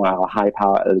along our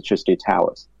high-power electricity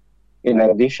towers. In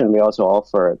addition, we also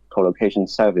offer co-location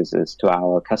services to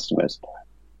our customers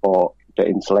for the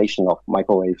installation of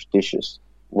microwave dishes,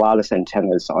 wireless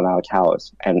antennas on our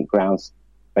towers, and ground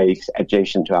space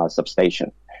adjacent to our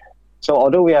substation. So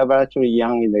although we are relatively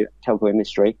young in the telco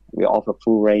industry, we offer a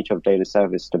full range of data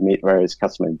service to meet various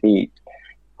customer needs.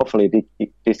 Hopefully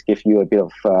this gives you a bit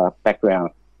of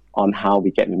background on how we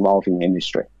get involved in the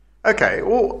industry. Okay,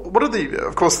 well,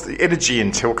 of course, the energy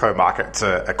and telco markets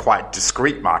are quite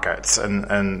discrete markets,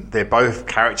 and they're both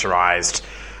characterized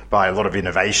by a lot of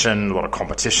innovation, a lot of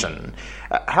competition.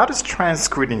 How does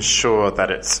Transgrid ensure that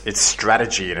its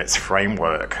strategy and its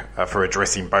framework for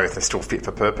addressing both are still fit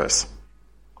for purpose?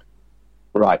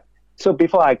 Right. So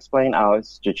before I explain our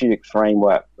strategic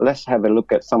framework, let's have a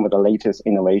look at some of the latest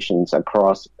innovations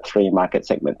across three market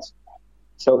segments.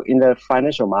 So in the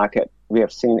financial market, we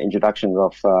have seen introduction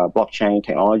of blockchain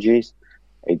technologies,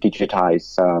 a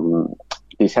digitized,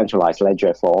 decentralized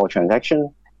ledger for all transactions,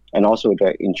 and also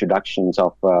the introductions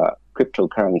of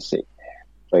cryptocurrency.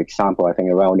 For example, I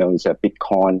think a well-known is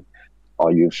Bitcoin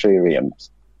or Ethereum.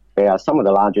 They are some of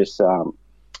the largest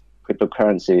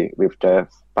cryptocurrency with the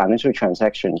financial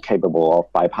transaction capable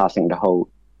of bypassing the whole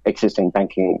existing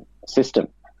banking system.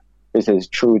 This is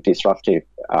true disruptive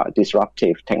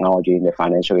technology in the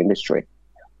financial industry.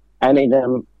 And in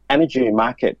the energy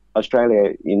market,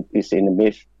 Australia is in the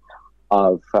midst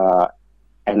of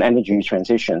an energy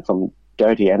transition from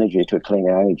dirty energy to clean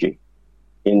energy.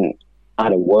 In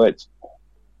other words,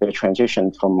 the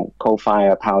transition from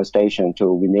coal-fired power station to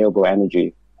renewable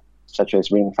energy, such as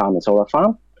wind farm and solar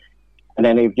farm. And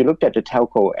then if you looked at the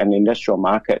telco and industrial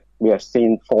market, we have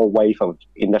seen 4 waves of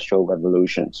industrial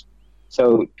revolutions.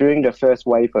 So during the first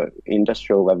wave of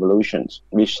industrial revolutions,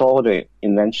 we saw the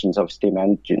inventions of steam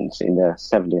engines in the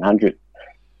 1700s.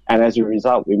 And as a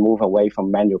result, we move away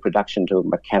from manual production to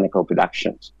mechanical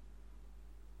productions.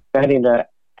 Then in the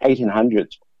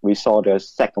 1800s, we saw the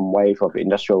second wave of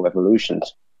industrial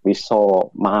revolutions. We saw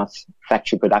mass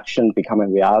factory production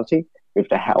becoming reality with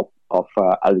the help of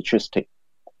electricity.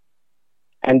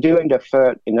 And during the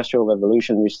third industrial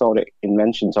revolution, we saw the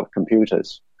inventions of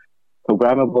computers,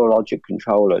 programmable logic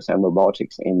controllers, and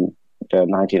robotics in the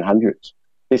 1900s.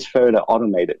 This further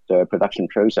automated the production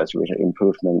process with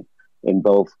improvement in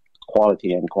both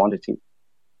quality and quantity.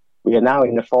 We are now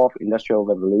in the fourth industrial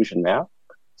revolution now.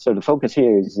 So the focus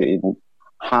here is in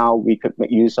how we could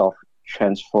make use of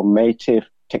transformative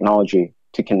technology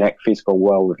to connect physical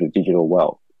world with the digital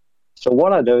world. So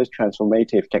what are those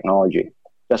transformative technology?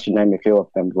 Just to name a few of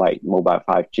them, like mobile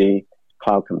 5G,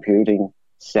 cloud computing,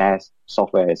 SaaS,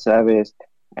 software as a service,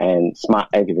 and smart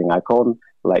everything I call them,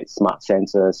 like smart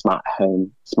sensors, smart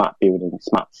home, smart building,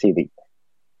 smart city,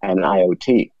 and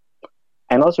IoT.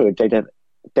 And also data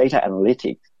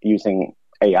analytics using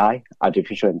AI,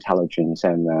 artificial intelligence,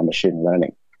 and machine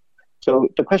learning. So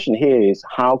the question here is,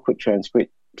 how could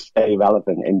Transcript stay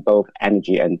relevant in both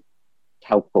energy and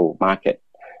telco market?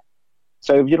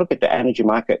 So if you look at the energy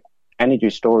market, energy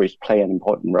storage play an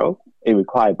important role. It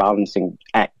requires balancing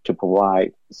act to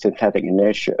provide synthetic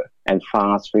inertia and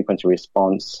fast frequency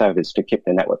response service to keep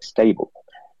the network stable.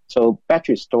 So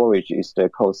battery storage is the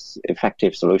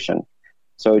cost-effective solution.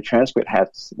 So Transcript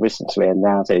has recently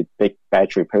announced a big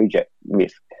battery project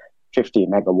with 50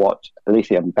 megawatt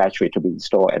lithium battery to be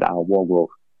installed at our Wargrove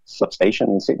substation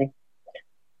in Sydney.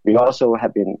 We also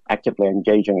have been actively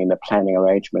engaging in the planning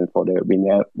arrangement for the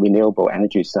renewable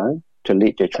energy zone to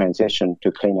lead the transition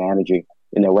to clean energy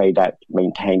in a way that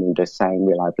maintaining the same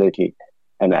reliability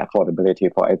and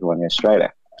affordability for everyone in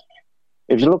Australia.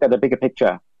 If you look at the bigger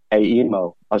picture,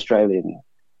 AEMO, Australian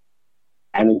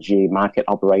Energy Market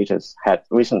Operators, had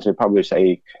recently published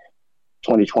a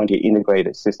 2020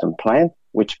 Integrated System Plan,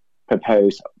 which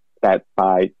proposed that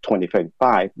by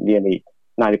 2035, nearly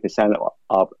 90%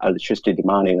 of electricity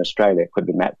demand in Australia could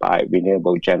be met by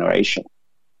renewable generation.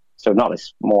 So not a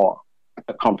small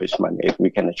accomplishment if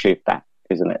we can achieve that,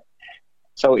 isn't it?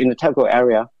 So in the telco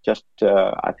area,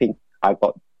 I think I've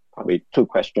got probably 2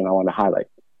 questions I want to highlight.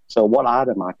 So what are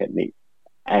the market needs,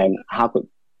 and how could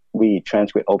we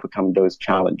Transcript overcome those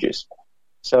challenges?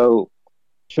 So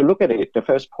to look at it, the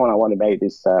first point I want to make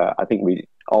is I think we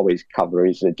always cover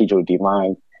is the digital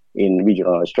divide in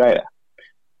regional Australia,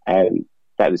 and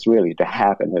that is really the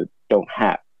have and the don't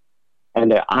have.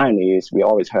 And the irony is we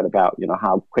always heard about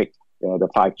how quick the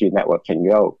 5G network can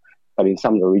go, but in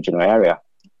some of the regional area,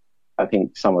 I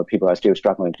think some of the people are still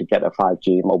struggling to get a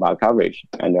 5G mobile coverage,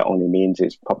 and the only means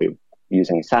is probably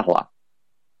using satellite.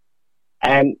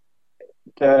 And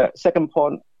the second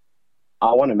point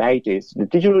I want to make is the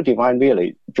digital divide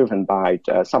really driven by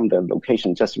some of the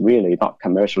locations just really not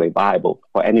commercially viable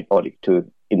for anybody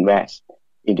to invest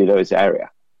into those areas.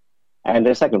 And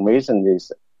the second reason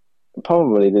is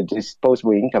probably the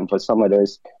disposable income for some of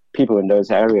those people in those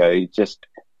areas just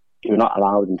do not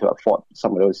allow them to afford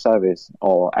some of those services,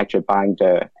 or actually buying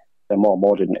the more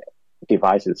modern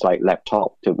devices like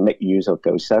laptop to make use of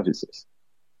those services.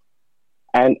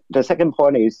 And the second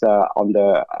point is I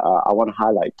want to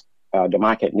highlight the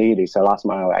market need is a last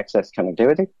mile access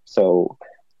connectivity. So,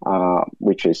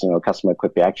 which is, customer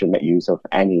could be actually make use of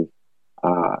any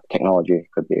technology,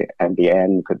 could be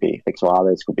NBN, could be fixed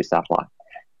wireless, could be satellite.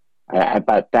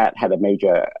 But that had a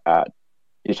major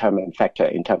determining factor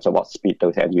in terms of what speed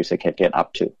those end users can get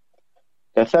up to.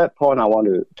 The third point I want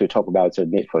to talk about is the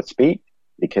need for speed,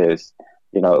 because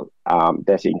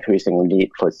there's increasing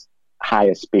need for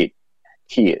higher speed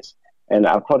tiers. And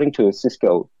according to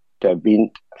Cisco, the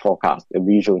VINT forecast, the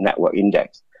Visual Network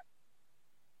Index,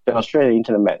 the Australian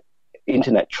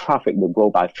internet traffic will grow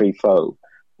by threefold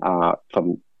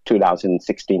from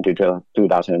 2016 to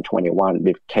 2021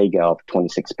 with CAGR of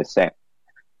 26%.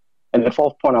 And the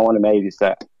fourth point I want to make is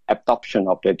the adoption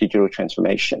of the digital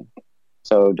transformation.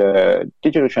 So the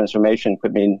digital transformation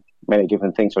could mean many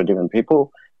different things for different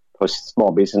people. For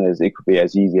small business, it could be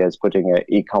as easy as putting an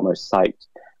e-commerce site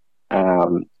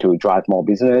to drive more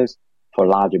business. For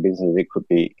larger business, it could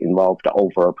be involved the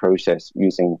overall process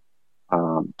using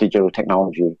digital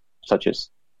technology such as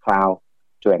cloud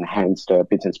to enhance the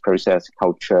business process,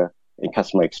 culture, and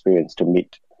customer experience to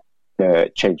meet the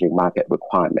changing market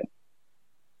requirement.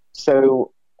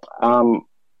 So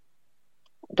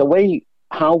the way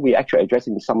how we actually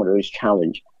addressing some of those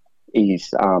challenge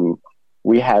is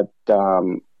we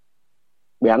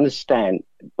understand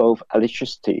both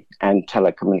electricity and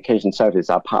telecommunication services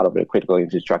are part of the critical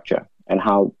infrastructure and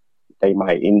how they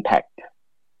might impact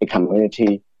a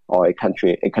community or a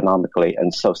country economically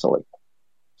and socially.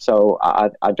 So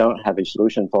I don't have a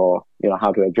solution for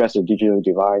how to address the digital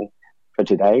divide for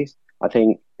today. I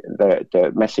think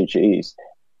the message is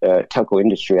the telco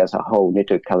industry as a whole need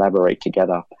to collaborate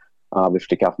together with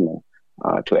the government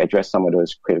to address some of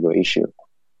those critical issues.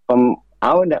 From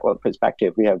our network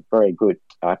perspective, we have very good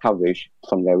coverage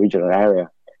from the regional area,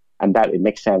 and that it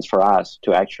makes sense for us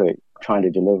to actually try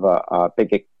to deliver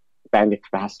bigger bandwidth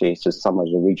capacity to some of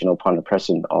the regional point of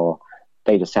presence or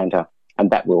data center,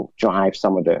 and that will drive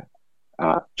some of the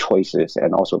choices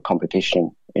and also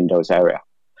competition in those areas.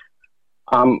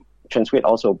 Transgrid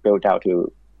also built out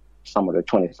to some of the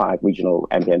 25 regional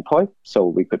NBN points, so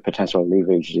we could potentially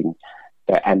leveraging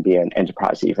the NBN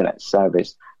enterprise Ethernet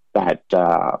service that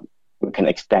we can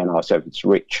extend our service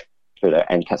reach to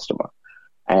the end customer.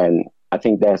 And I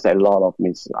think there's a lot of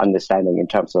misunderstanding in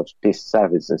terms of these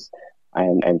services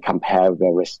and compare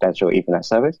the residential Ethernet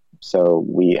service. So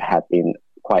we have been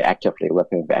quite actively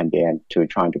working with NBN to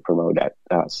trying to promote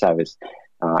that service,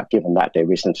 given that they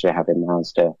recently have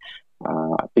announced a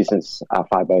business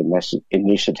fiber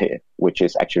initiative, which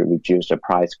is actually reduced the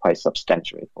price quite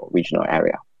substantially for regional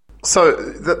area. So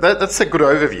that's a good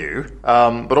overview,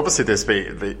 but obviously there's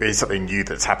been something new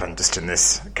that's happened just in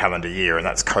this calendar year, and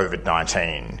that's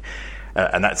COVID-19,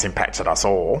 and that's impacted us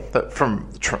all. But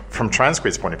from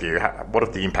Transgrid's point of view, what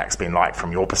have the impacts been like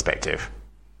from your perspective?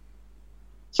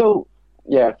 So,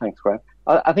 yeah, thanks, Graham.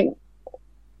 I think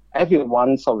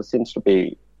everyone sort of seems to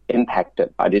be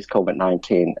impacted by this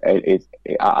COVID-19.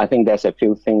 I think there's a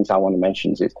few things I want to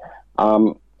mention.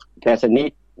 There's a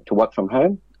need to work from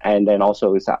home, and then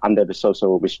also it's under the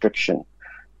social restriction.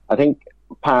 I think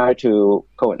prior to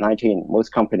COVID-19,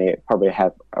 most companies probably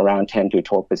have around 10 to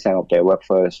 12% of their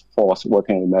workforce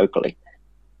working remotely.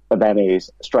 But then it's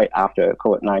straight after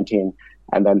COVID-19,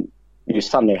 and then you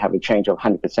suddenly have a change of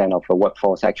 100% of the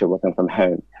workforce actually working from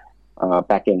home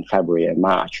back in February and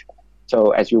March.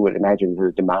 So as you would imagine,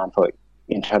 the demand for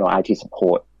internal IT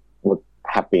support would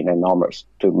have been enormous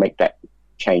to make that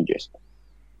changes.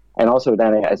 And also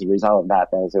then as a result of that,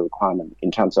 there's a requirement in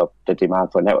terms of the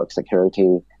demand for network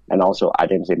security and also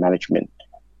identity management,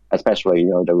 especially,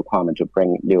 the requirement to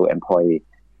bring new employee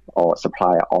or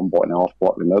supplier on board and off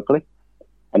board remotely.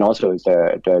 And also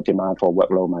the demand for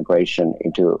workload migration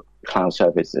into cloud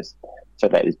services so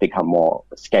that it's become more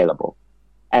scalable.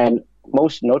 And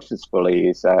most noticeably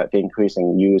is the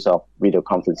increasing use of video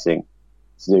conferencing,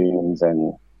 Zooms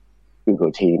and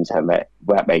Google Teams and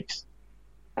WebEx.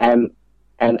 And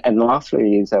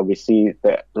lastly is that we see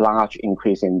the large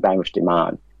increase in bandwidth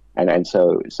demand, and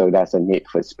so that's a need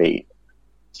for speed.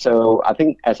 So I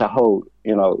think as a whole,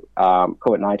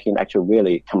 COVID-19 actually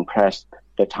really compressed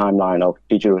the timeline of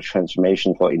digital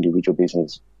transformation for individual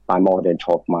business by more than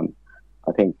 12 months.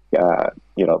 I think, for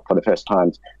the first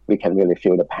time, we can really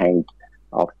feel the pain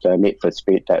of the need for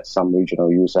speed that some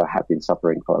regional users have been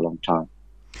suffering for a long time.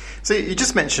 So you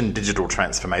just mentioned digital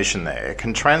transformation there.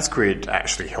 Can Transgrid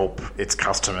actually help its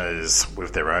customers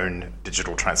with their own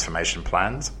digital transformation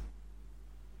plans?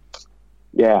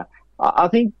 Yeah, I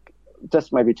think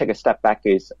just maybe take a step back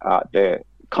is the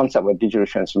concept of digital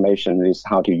transformation is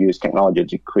how to use technology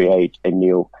to create a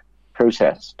new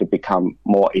process to become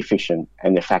more efficient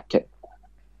and effective.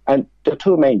 And the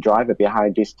two main drivers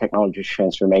behind these technology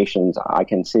transformations I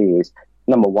can see is,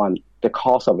 number one, the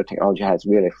cost of the technology has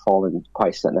really fallen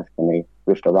quite significantly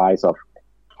with the rise of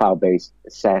cloud-based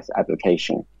SaaS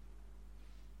application.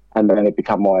 And then it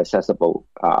become more accessible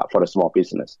for the small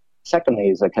business. Secondly,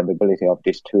 is the capability of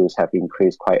these tools have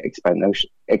increased quite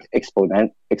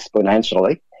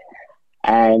exponentially.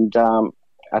 And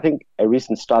I think a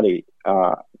recent study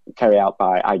carried out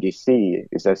by IDC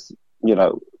is that,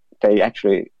 they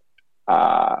actually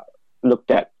looked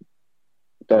at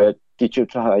the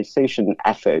digitalization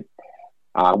effort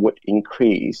would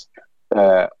increase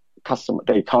the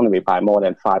economy by more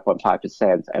than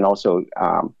 5.5% and also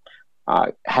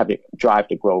drive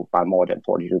the growth by more than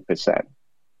 42%.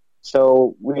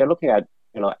 So we are looking at,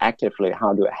 actively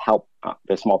how to help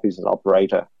the small business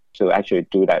operator to actually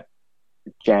do that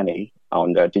journey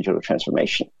on the digital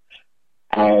transformation.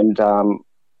 And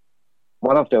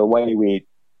one of the way we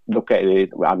look at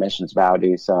it, I mentioned about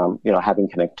is, having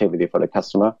connectivity for the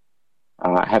customer,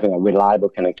 having a reliable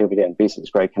connectivity and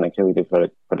business-grade connectivity for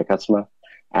the customer.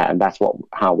 And that's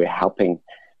how we're helping,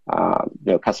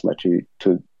 customer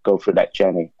to go through that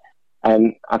journey.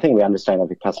 And I think we understand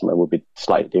every customer will be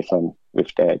slightly different with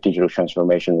their digital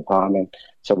transformation requirement.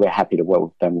 So we're happy to work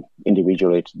with them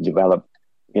individually to develop,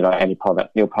 any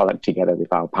new product together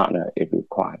with our partner if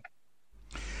required.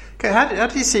 Okay, how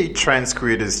do you see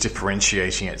Transgrid as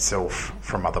differentiating itself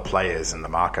from other players in the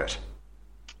market?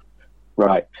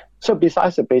 Right. So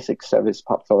besides the basic service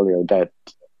portfolio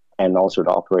and also the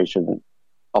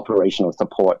operational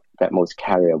support that most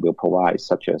carrier will provide,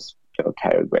 such as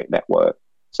carrier-grade network,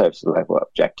 service level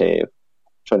objective,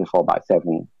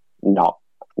 24/7 NOC,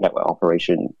 network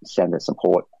operation center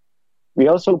support. We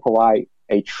also provide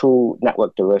a true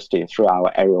network diversity through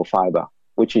our aerial fiber,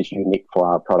 which is unique for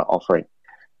our product offering.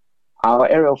 Our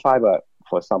aerial fiber,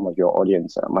 for some of your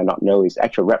audience might not know, is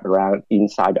actually wrapped around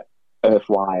inside the earth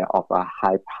wire of a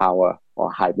high power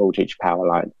or high voltage power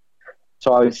line.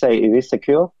 So I would say it is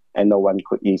secure and no one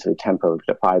could easily tamper with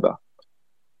the fiber.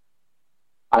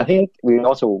 I think we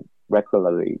also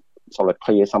regularly sort of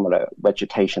clear some of the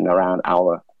vegetation around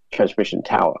our transmission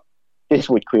tower. This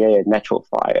would create a natural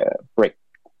fire break,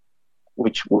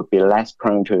 which would be less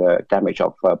prone to the damage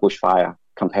of bushfire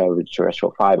compared with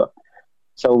terrestrial fiber.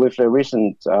 So with the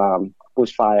recent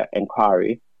bushfire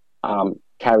inquiry,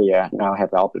 carrier now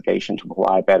have the obligation to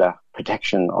provide better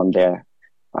protection on their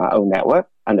own network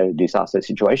under the disaster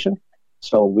situation.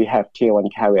 So we have tier 1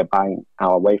 carrier buying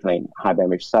our wavelength high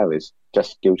bandwidth service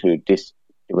just due to this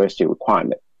diversity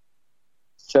requirement.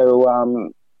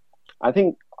 So I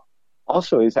think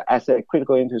also is as a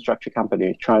critical infrastructure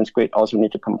company, Transgrid also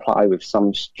need to comply with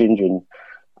some stringent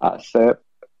third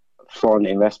foreign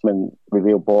investment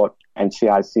review board and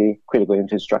CIC critical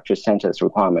infrastructure centers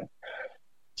requirement.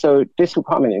 So this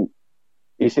requirement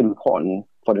is important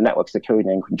for the network security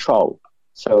and control.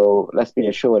 So let's be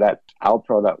assured that our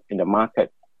product in the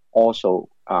market also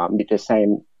meet the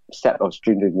same set of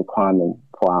stringent requirements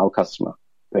for our customer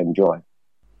to enjoy.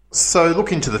 So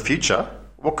looking to the future,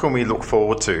 what can we look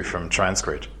forward to from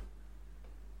Transgrid?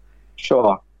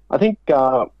 Sure. I think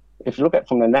if you look at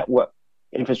from the network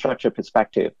infrastructure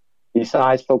perspective,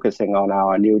 besides focusing on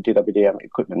our new DWDM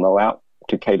equipment rollout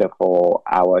to cater for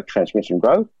our transmission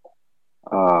growth,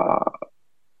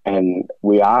 and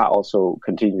we are also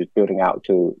continuing building out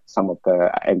to some of the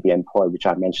NBN point, which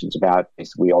I mentioned about,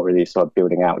 is we already started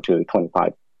building out to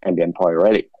 25 NBN point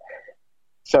already.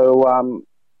 So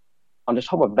on the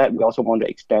top of that, we also want to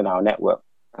extend our network,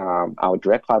 our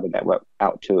direct fiber network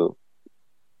out to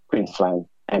Queensland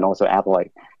and also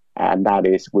Adelaide. And that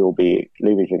is, we'll be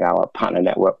leveraging our partner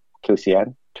network,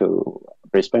 QCN, to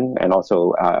Brisbane and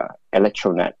also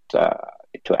Electronet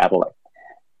to Adelaide.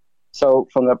 So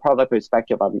from the product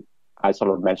perspective, I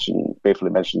sort of briefly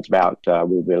mentioned about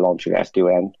we'll be launching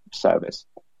SD-WAN service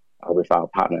with our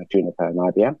partner Juniper and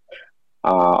IBM.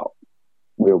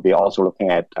 We'll be also looking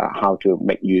at how to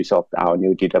make use of our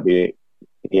new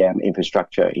DWDM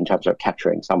infrastructure in terms of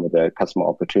capturing some of the customer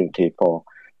opportunity for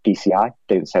DCI,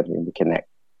 data center interconnect.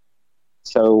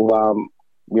 So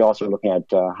we're also looking at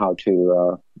how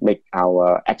to make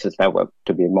our access network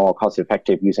to be more cost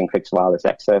effective using fixed wireless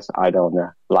access, either on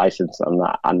the licensed or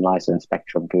the unlicensed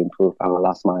spectrum to improve our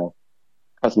last mile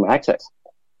customer access.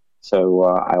 So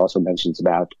I also mentioned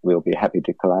about we'll be happy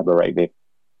to collaborate with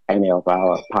any of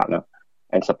our partner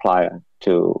and supplier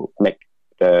to make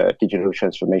the digital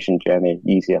transformation journey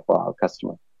easier for our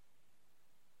customer.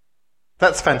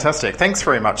 That's fantastic. Thanks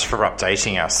very much for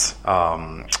updating us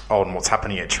on what's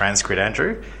happening at Transgrid,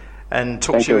 Andrew, and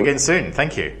talk to you again soon.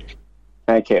 Thank you.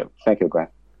 Thank you. Thank you,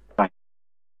 Grant. Bye.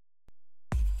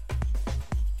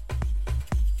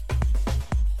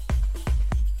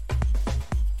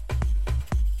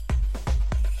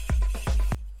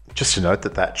 Just to note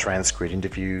that Transgrid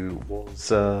interview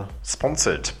was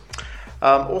sponsored.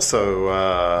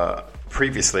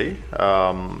 Previously,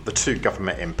 the two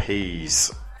government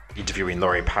MPs interviewing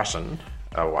Laurie Patten,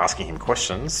 or asking him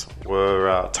questions,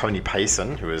 were Tony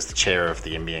Payson, who is the chair of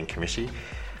the NBN committee,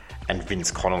 and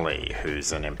Vince Connolly,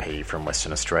 who's an MP from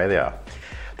Western Australia.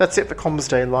 That's it for Comms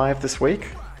Day Live this week.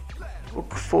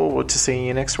 Look forward to seeing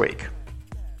you next week.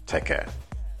 Take care.